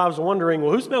in their lives wondering,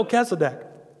 well, who's Melchizedek?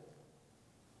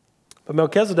 But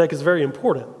Melchizedek is very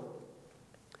important.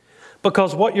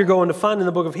 Because what you're going to find in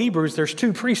the book of Hebrews, there's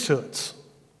two priesthoods.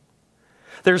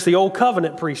 There's the Old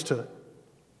Covenant priesthood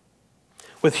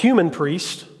with human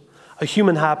priests, a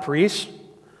human high priest,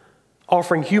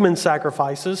 offering human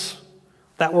sacrifices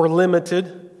that were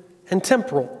limited and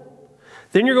temporal.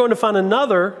 Then you're going to find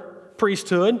another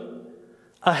priesthood,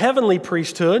 a heavenly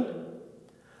priesthood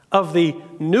of the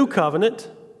New Covenant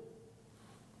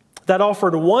that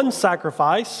offered one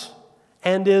sacrifice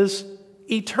and is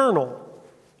eternal.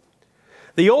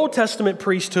 The Old Testament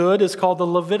priesthood is called the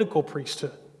Levitical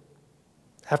priesthood,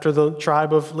 after the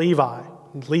tribe of Levi,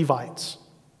 Levites.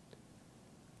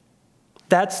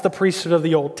 That's the priesthood of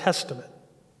the Old Testament.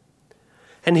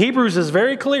 And Hebrews is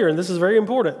very clear, and this is very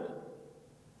important,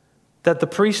 that the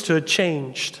priesthood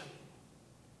changed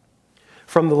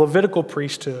from the Levitical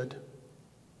priesthood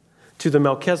to the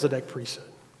Melchizedek priesthood.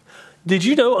 Did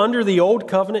you know under the Old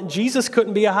Covenant, Jesus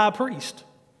couldn't be a high priest?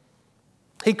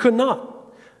 He could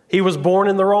not. He was born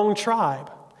in the wrong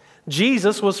tribe.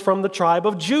 Jesus was from the tribe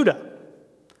of Judah,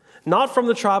 not from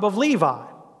the tribe of Levi.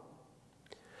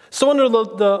 So under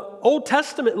the Old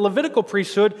Testament Levitical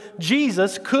priesthood,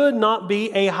 Jesus could not be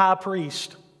a high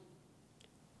priest.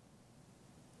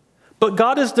 But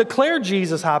God has declared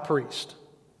Jesus high priest.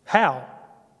 How?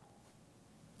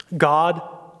 God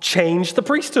changed the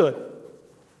priesthood.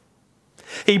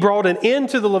 He brought an end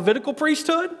to the Levitical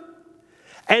priesthood,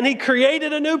 and he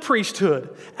created a new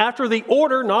priesthood after the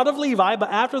order, not of Levi, but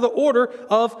after the order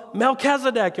of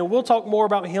Melchizedek. And we'll talk more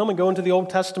about him and go into the Old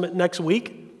Testament next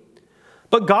week.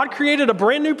 But God created a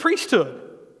brand new priesthood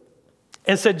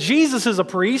and said Jesus is a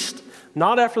priest,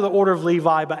 not after the order of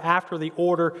Levi, but after the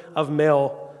order of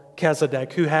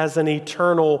Melchizedek, who has an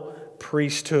eternal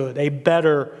priesthood, a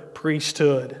better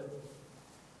priesthood.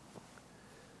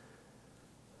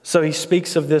 So he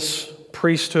speaks of this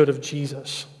priesthood of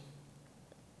Jesus.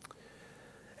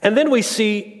 And then we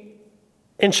see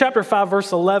in chapter 5,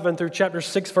 verse 11 through chapter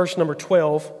 6, verse number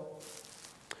 12.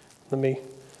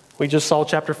 We just saw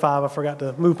chapter 5. I forgot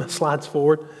to move my slides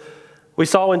forward. We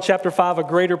saw in chapter 5 a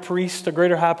greater priest, a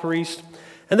greater high priest.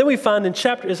 And then we find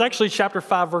it's actually chapter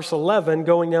 5, verse 11,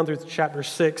 going down through chapter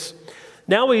 6.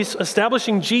 Now he's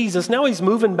establishing Jesus. Now he's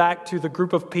moving back to the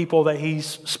group of people that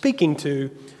he's speaking to,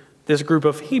 this group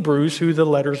of Hebrews who the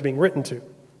letter is being written to.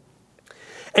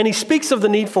 And he speaks of the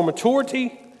need for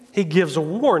maturity. He gives a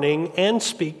warning and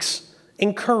speaks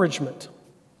encouragement.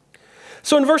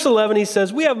 So in verse 11 he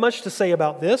says, we have much to say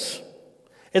about this.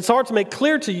 It's hard to make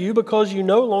clear to you because you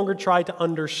no longer try to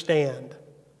understand.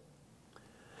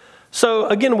 So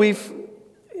again,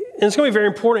 And it's going to be very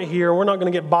important here. We're not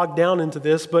going to get bogged down into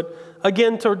this, but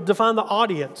again, to define the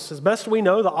audience. As best we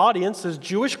know, the audience is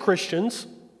Jewish Christians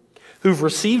who've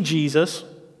received Jesus,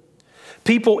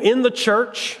 people in the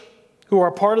church who are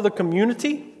part of the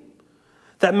community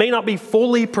that may not be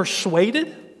fully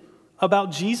persuaded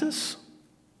about Jesus.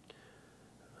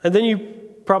 And then you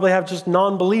probably have just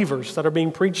non-believers that are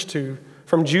being preached to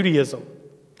from Judaism.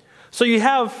 So you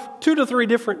have 2 to 3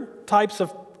 different types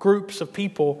of groups of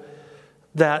people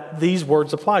that these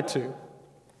words apply to.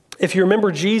 If you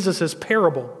remember Jesus'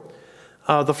 parable,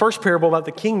 the first parable about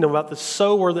the kingdom, about the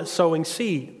sower that's sowing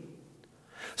seed.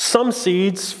 Some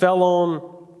seeds fell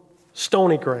on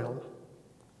stony ground.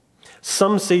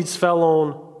 Some seeds fell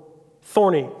on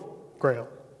thorny ground.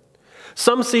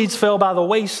 Some seeds fell by the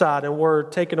wayside and were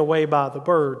taken away by the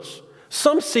birds.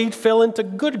 Some seed fell into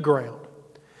good ground.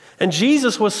 And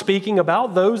Jesus was speaking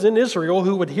about those in Israel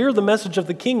who would hear the message of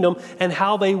the kingdom and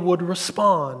how they would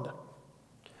respond.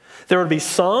 There would be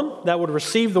some that would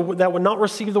not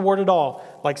receive the word at all,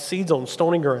 like seeds on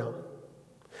stony ground.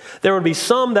 There would be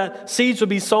some that seeds would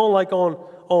be sown like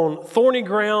on thorny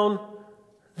ground,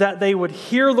 that they would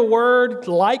hear the word,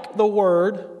 like the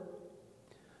word,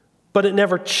 but it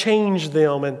never changed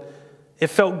them. And it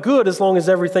felt good as long as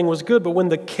everything was good. But when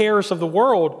the cares of the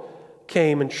world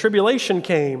came and tribulation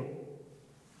came,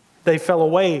 they fell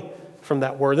away from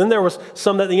that word. Then there was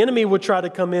some that the enemy would try to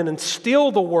come in and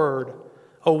steal the word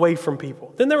away from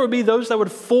people. Then there would be those that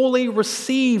would fully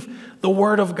receive the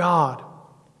word of God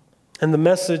and the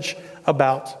message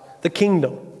about the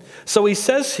kingdom. So he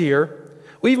says here,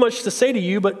 we have much to say to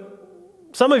you, but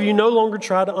some of you no longer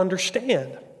try to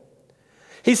understand.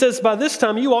 He says, by this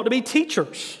time you ought to be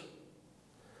teachers,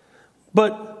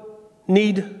 but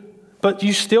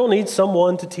you still need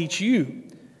someone to teach you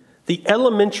the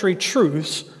elementary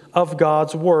truths of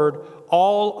God's word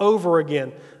all over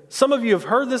again. Some of you have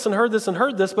heard this and heard this and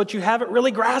heard this, but you haven't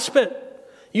really grasped it.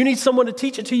 You need someone to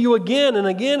teach it to you again and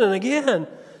again and again.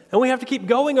 And we have to keep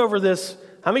going over this.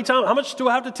 How much do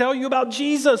I have to tell you about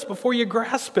Jesus before you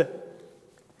grasp it?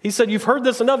 He said, you've heard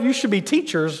this enough. You should be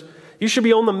teachers. You should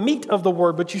be on the meat of the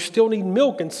word, but you still need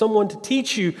milk and someone to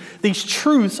teach you these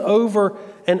truths over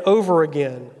and over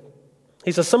again.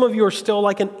 He says, some of you are still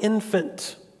like an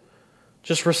infant,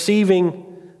 just receiving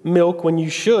milk when you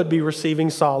should be receiving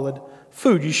solid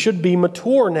food. You should be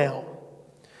mature now.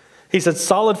 He said,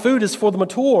 solid food is for the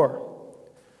mature,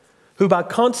 who by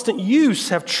constant use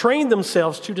have trained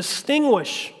themselves to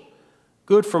distinguish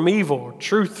good from evil,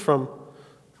 truth from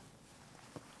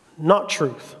not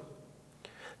truth.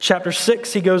 Chapter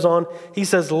 6, he goes on, he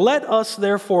says, let us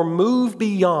therefore move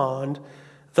beyond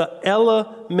the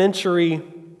elementary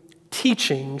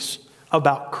teachings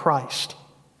about Christ.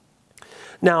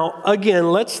 Now,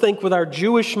 again, let's think with our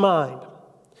Jewish mind.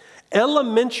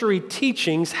 Elementary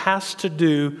teachings has to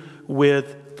do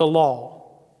with the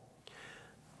law.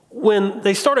 When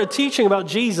they started teaching about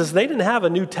Jesus, they didn't have a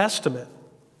New Testament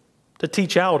to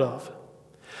teach out of.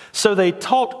 So they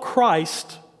taught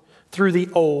Christ through the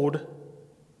Old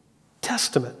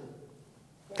Testament.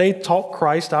 They taught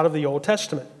Christ out of the Old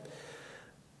Testament.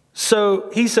 So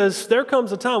he says, there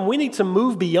comes a time we need to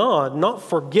move beyond, not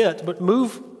forget, but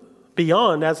move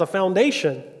beyond as a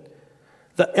foundation,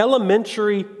 the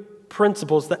elementary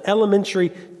principles, the elementary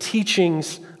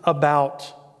teachings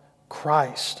about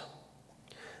Christ.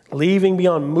 Leaving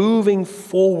beyond, moving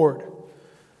forward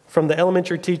from the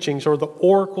elementary teachings or the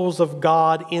oracles of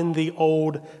God in the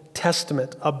Old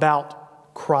Testament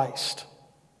about Christ.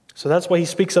 So that's what he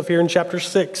speaks of here in chapter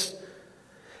 6.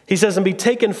 He says, and be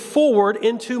taken forward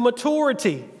into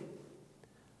maturity.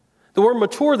 The word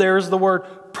mature there is the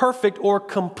word perfect or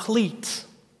complete.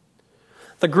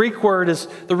 The Greek word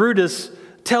the root is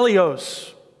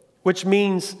teleos, which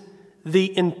means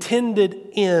the intended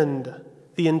end,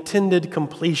 the intended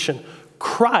completion.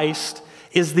 Christ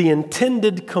is the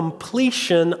intended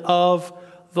completion of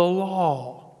the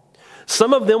law.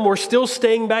 Some of them were still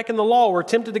staying back in the law, were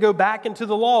tempted to go back into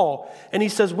the law. And he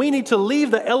says we need to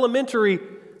leave the elementary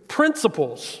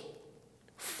principles,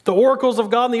 the oracles of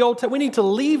God in the Old Testament. We need to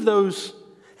leave those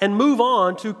and move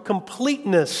on to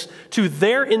completeness, to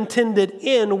their intended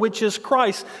end, which is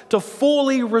Christ, to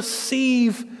fully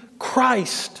receive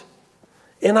Christ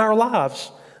in our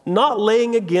lives. Not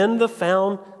laying again the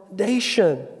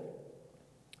foundation.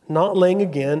 Not laying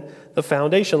again the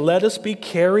foundation. Let us be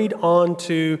carried on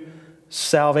to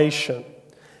salvation.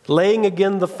 Laying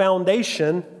again the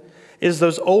foundation is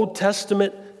those Old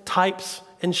Testament types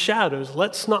and shadows.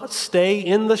 Let's not stay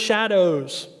in the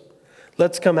shadows.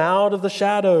 Let's come out of the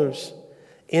shadows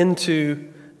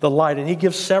into the light. And he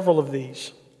gives several of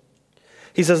these.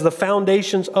 He says the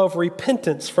foundations of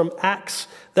repentance from acts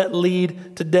that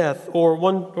lead to death.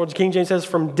 Or King James says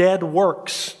from dead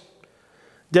works.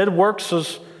 Dead works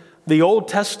is the Old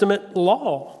Testament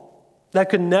law that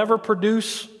could never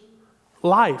produce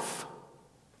life.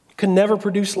 It could never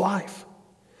produce life.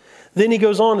 Then he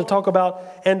goes on to talk about,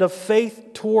 and of faith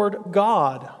toward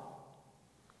God.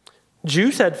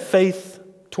 Jews had faith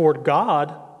toward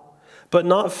God, but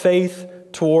not faith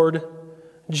toward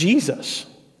Jesus.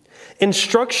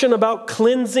 Instruction about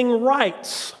cleansing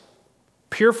rites,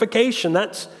 purification.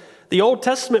 That's the Old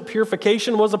Testament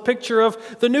purification was a picture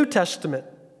of the New Testament.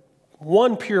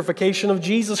 One purification of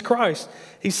Jesus Christ.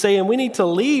 He's saying we need to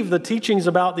leave the teachings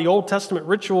about the Old Testament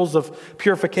rituals of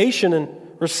purification and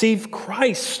receive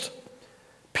Christ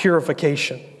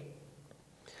purification.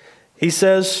 He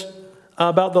says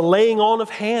about the laying on of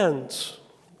hands.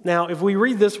 Now, if we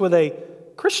read this with a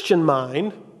Christian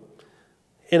mind,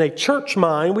 in a church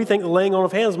mind, we think the laying on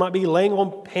of hands might be laying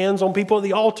on hands on people at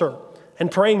the altar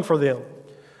and praying for them.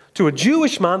 To a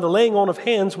Jewish mind, the laying on of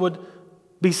hands would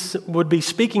be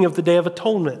speaking of the Day of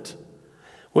Atonement,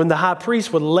 when the high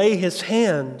priest would lay his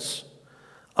hands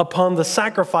upon the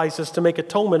sacrifices to make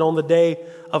atonement on the Day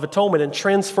of Atonement and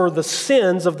transfer the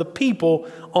sins of the people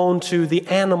onto the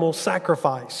animal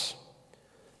sacrifice.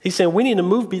 He's saying we need to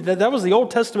move, that was the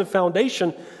Old Testament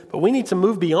foundation, but we need to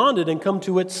move beyond it and come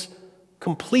to its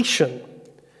completion,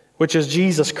 which is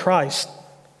Jesus Christ.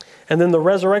 And then the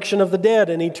resurrection of the dead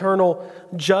and eternal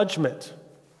judgment.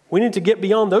 We need to get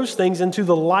beyond those things into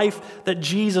the life that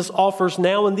Jesus offers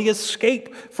now and the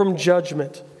escape from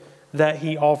judgment that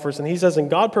he offers. And he says, and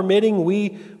God permitting,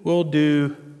 we will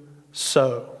do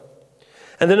so.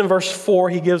 And then in verse 4,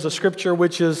 he gives a scripture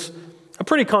which is a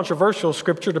pretty controversial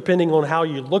scripture depending on how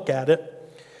you look at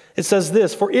it. It says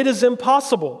this, for it is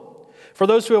impossible for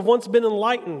those who have once been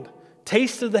enlightened,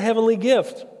 tasted the heavenly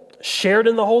gift, shared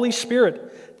in the Holy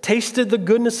Spirit, tasted the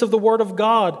goodness of the Word of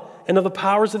God and of the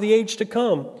powers of the age to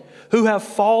come, who have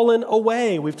fallen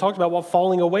away. We've talked about what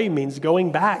falling away means,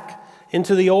 going back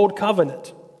into the old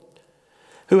covenant.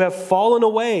 Who have fallen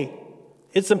away.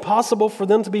 It's impossible for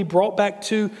them to be brought back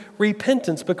to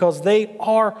repentance because they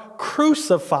are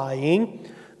crucifying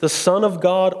the Son of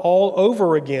God all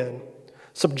over again,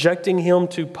 subjecting him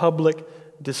to public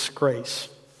disgrace.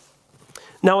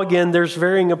 Now again, there's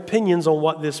varying opinions on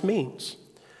what this means.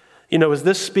 Is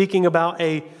this speaking about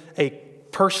a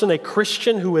person, a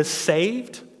Christian who is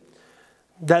saved,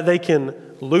 that they can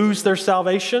lose their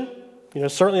salvation?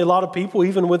 Certainly a lot of people,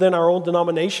 even within our own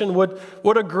denomination,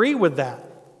 would agree with that.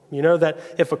 That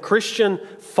if a Christian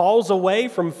falls away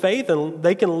from faith, and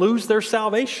they can lose their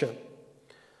salvation.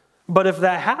 But if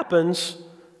that happens,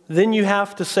 then you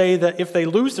have to say that if they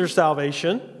lose their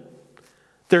salvation,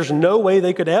 there's no way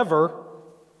they could ever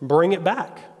bring it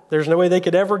back. There's no way they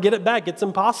could ever get it back. It's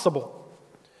impossible.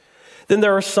 Then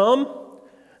there are some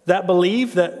that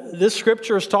believe that this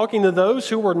scripture is talking to those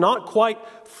who were not quite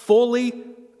fully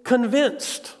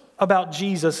convinced about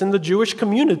Jesus in the Jewish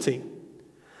community.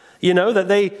 That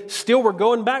they still were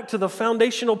going back to the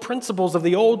foundational principles of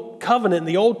the Old Covenant and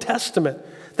the Old Testament.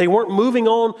 They weren't moving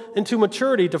on into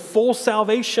maturity to full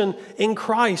salvation in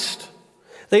Christ.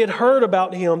 They had heard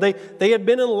about him. They had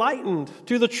been enlightened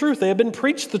to the truth. They had been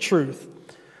preached the truth.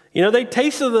 They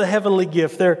tasted the heavenly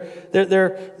gift.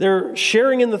 They're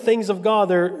sharing in the things of God.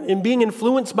 They're being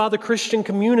influenced by the Christian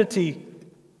community.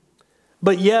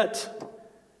 But yet,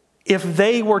 if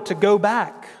they were to go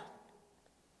back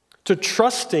to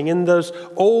trusting in those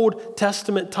Old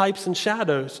Testament types and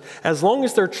shadows, as long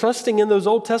as they're trusting in those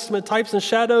Old Testament types and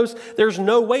shadows, there's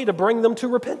no way to bring them to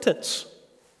repentance.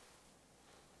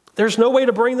 There's no way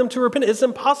to bring them to repentance. It's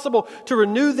impossible to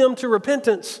renew them to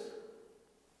repentance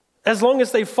as long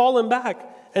as they've fallen back.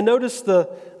 And notice the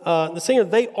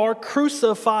saying, they are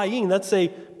crucifying. That's a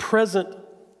present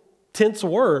tense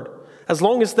word. As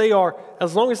long as they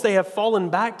have fallen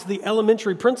back to the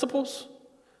elementary principles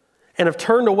and have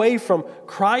turned away from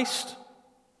Christ,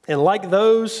 and like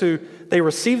those who they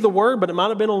received the word, but it might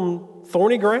have been on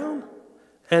thorny ground,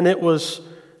 and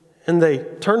they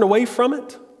turned away from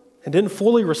it and didn't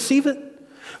fully receive it,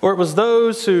 or it was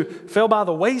those who fell by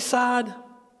the wayside.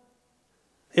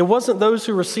 It wasn't those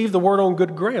who received the word on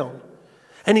good ground.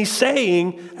 And he's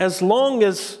saying, as long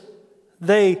as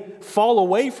they fall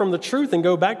away from the truth and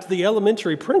go back to the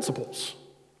elementary principles,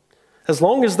 as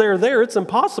long as they're there, it's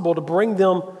impossible to bring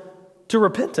them to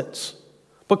repentance,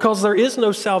 because there is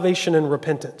no salvation in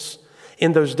repentance,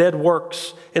 in those dead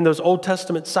works, in those Old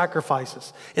Testament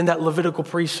sacrifices, in that Levitical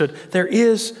priesthood. There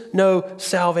is no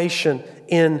salvation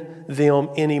in them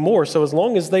anymore. So as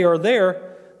long as they are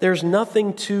there, there's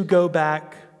nothing to go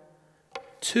back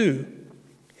to.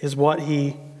 is what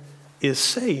he is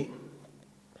saying.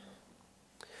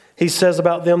 He says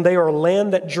about them, they are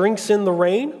land that drinks in the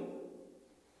rain,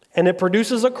 and it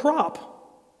produces a crop.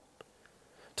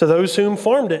 To those whom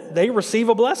farmed it, they receive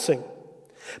a blessing.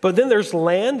 But then there's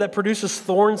land that produces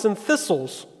thorns and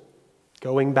thistles,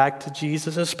 going back to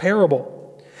Jesus'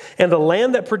 parable. And the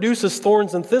land that produces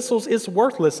thorns and thistles is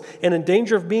worthless and in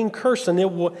danger of being cursed, and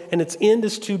its end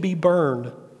is to be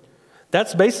burned.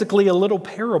 That's basically a little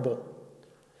parable,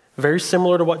 very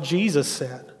similar to what Jesus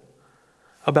said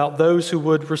about those who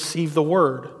would receive the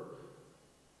word.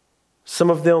 Some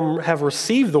of them have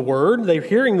received the word, they're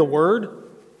hearing the word,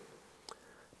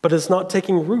 but it's not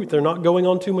taking root. They're not going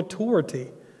on to maturity.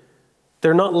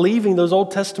 They're not leaving those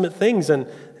Old Testament things. And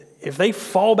if they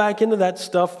fall back into that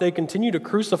stuff, they continue to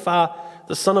crucify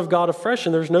the Son of God afresh,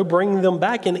 and there's no bringing them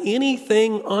back in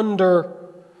anything under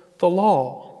the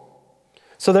law.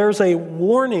 So there's a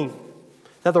warning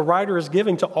that the writer is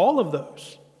giving to all of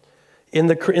those in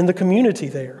the community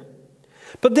there.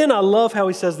 But then I love how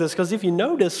he says this, because if you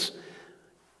notice,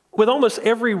 with almost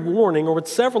every warning, or with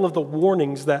several of the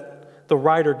warnings that the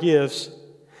writer gives,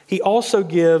 he also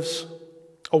gives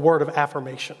a word of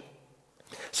affirmation.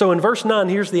 So in verse 9,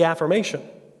 here's the affirmation.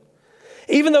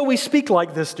 Even though we speak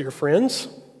like this, dear friends,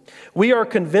 we are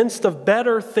convinced of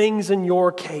better things in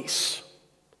your case.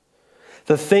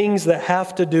 The things that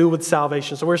have to do with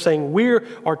salvation. So we're saying we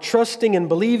are trusting and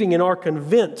believing and are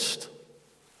convinced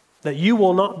that you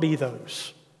will not be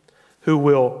those who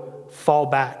will fall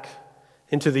back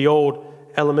into the old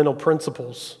elemental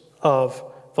principles of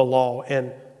the law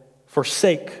and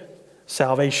forsake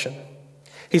salvation.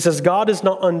 He says, God is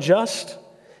not unjust.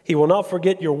 He will not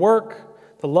forget your work,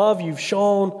 the love you've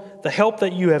shown, the help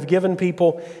that you have given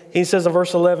people. He says in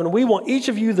verse 11, we want each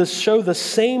of you to show the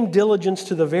same diligence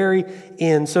to the very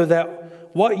end, so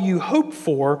that what you hope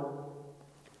for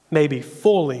may be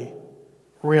fully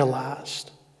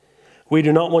realized. We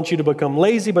do not want you to become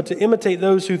lazy, but to imitate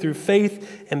those who through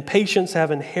faith and patience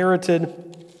have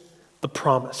inherited the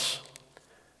promise.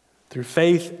 Through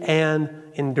faith and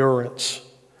endurance,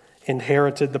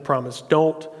 inherited the promise.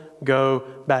 Don't go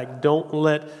back. Don't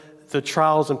let the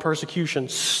trials and persecution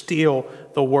steal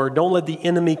the word. Don't let the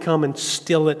enemy come and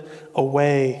steal it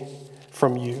away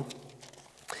from you.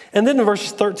 And then in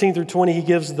verses 13 through 20, he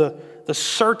gives the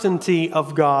certainty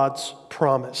of God's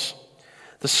promise.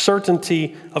 The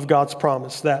certainty of God's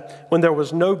promise, that when there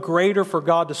was no greater for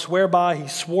God to swear by, he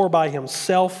swore by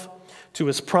himself to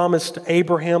his promise to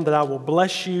Abraham that I will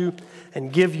bless you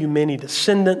and give you many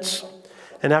descendants.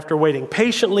 And after waiting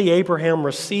patiently, Abraham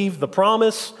received the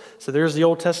promise. So there's the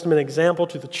Old Testament example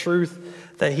to the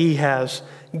truth that he has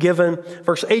given.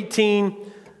 Verse 18,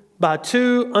 by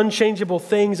two unchangeable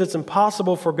things it's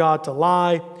impossible for God to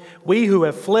lie. We who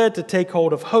have fled to take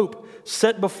hold of hope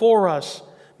set before us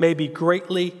may be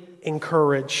greatly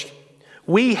encouraged.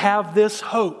 We have this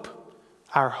hope,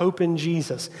 our hope in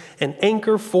Jesus, an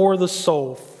anchor for the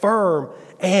soul, firm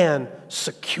and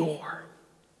secure.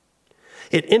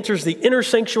 It enters the inner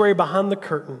sanctuary behind the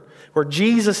curtain, where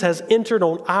Jesus has entered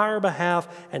on our behalf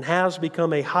and has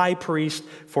become a high priest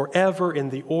forever in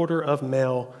the order of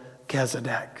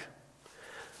Melchizedek.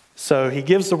 So he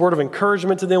gives the word of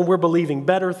encouragement to them. We're believing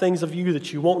better things of you,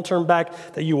 that you won't turn back,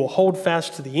 that you will hold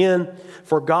fast to the end.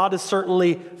 For God is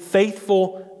certainly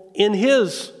faithful in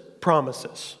his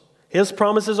promises. His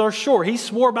promises are sure. He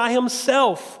swore by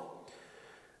himself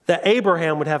that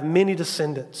Abraham would have many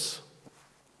descendants.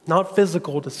 Not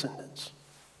physical descendants,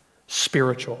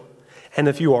 spiritual. And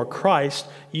if you are Christ,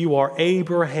 you are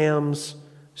Abraham's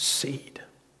seed.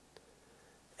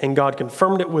 And God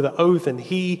confirmed it with an oath, and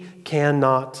he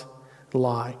cannot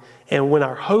lie. And when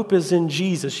our hope is in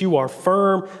Jesus, you are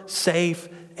firm, safe,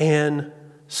 and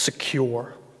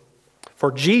secure.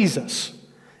 For Jesus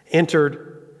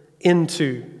entered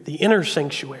into the inner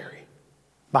sanctuary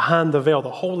behind the veil, the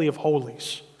Holy of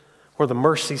Holies, where the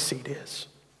mercy seat is.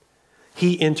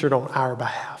 He entered on our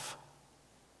behalf.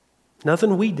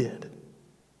 Nothing we did,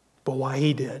 but why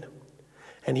he did.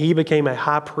 And he became a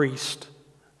high priest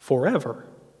forever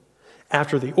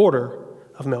after the order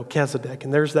of Melchizedek.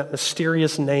 And there's that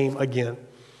mysterious name again.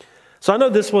 So I know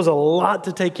this was a lot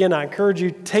to take in. I encourage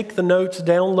you to take the notes,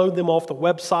 download them off the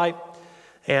website,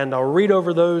 and I'll read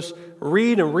over those.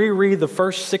 Read and reread the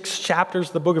first 6 chapters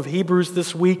of the book of Hebrews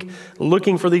this week,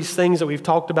 looking for these things that we've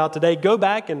talked about today. Go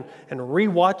back and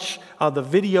rewatch the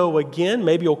video again.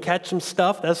 Maybe you'll catch some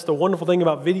stuff. That's the wonderful thing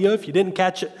about video. If you didn't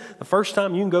catch it the first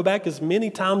time, you can go back as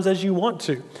many times as you want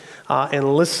to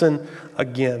and listen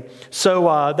again.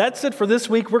 So that's it for this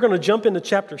week. We're going to jump into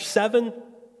chapter 7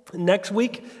 next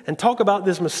week and talk about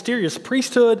this mysterious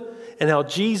priesthood and how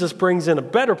Jesus brings in a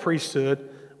better priesthood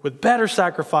with better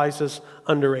sacrifices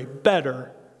under a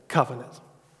better covenant.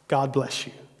 God bless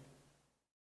you.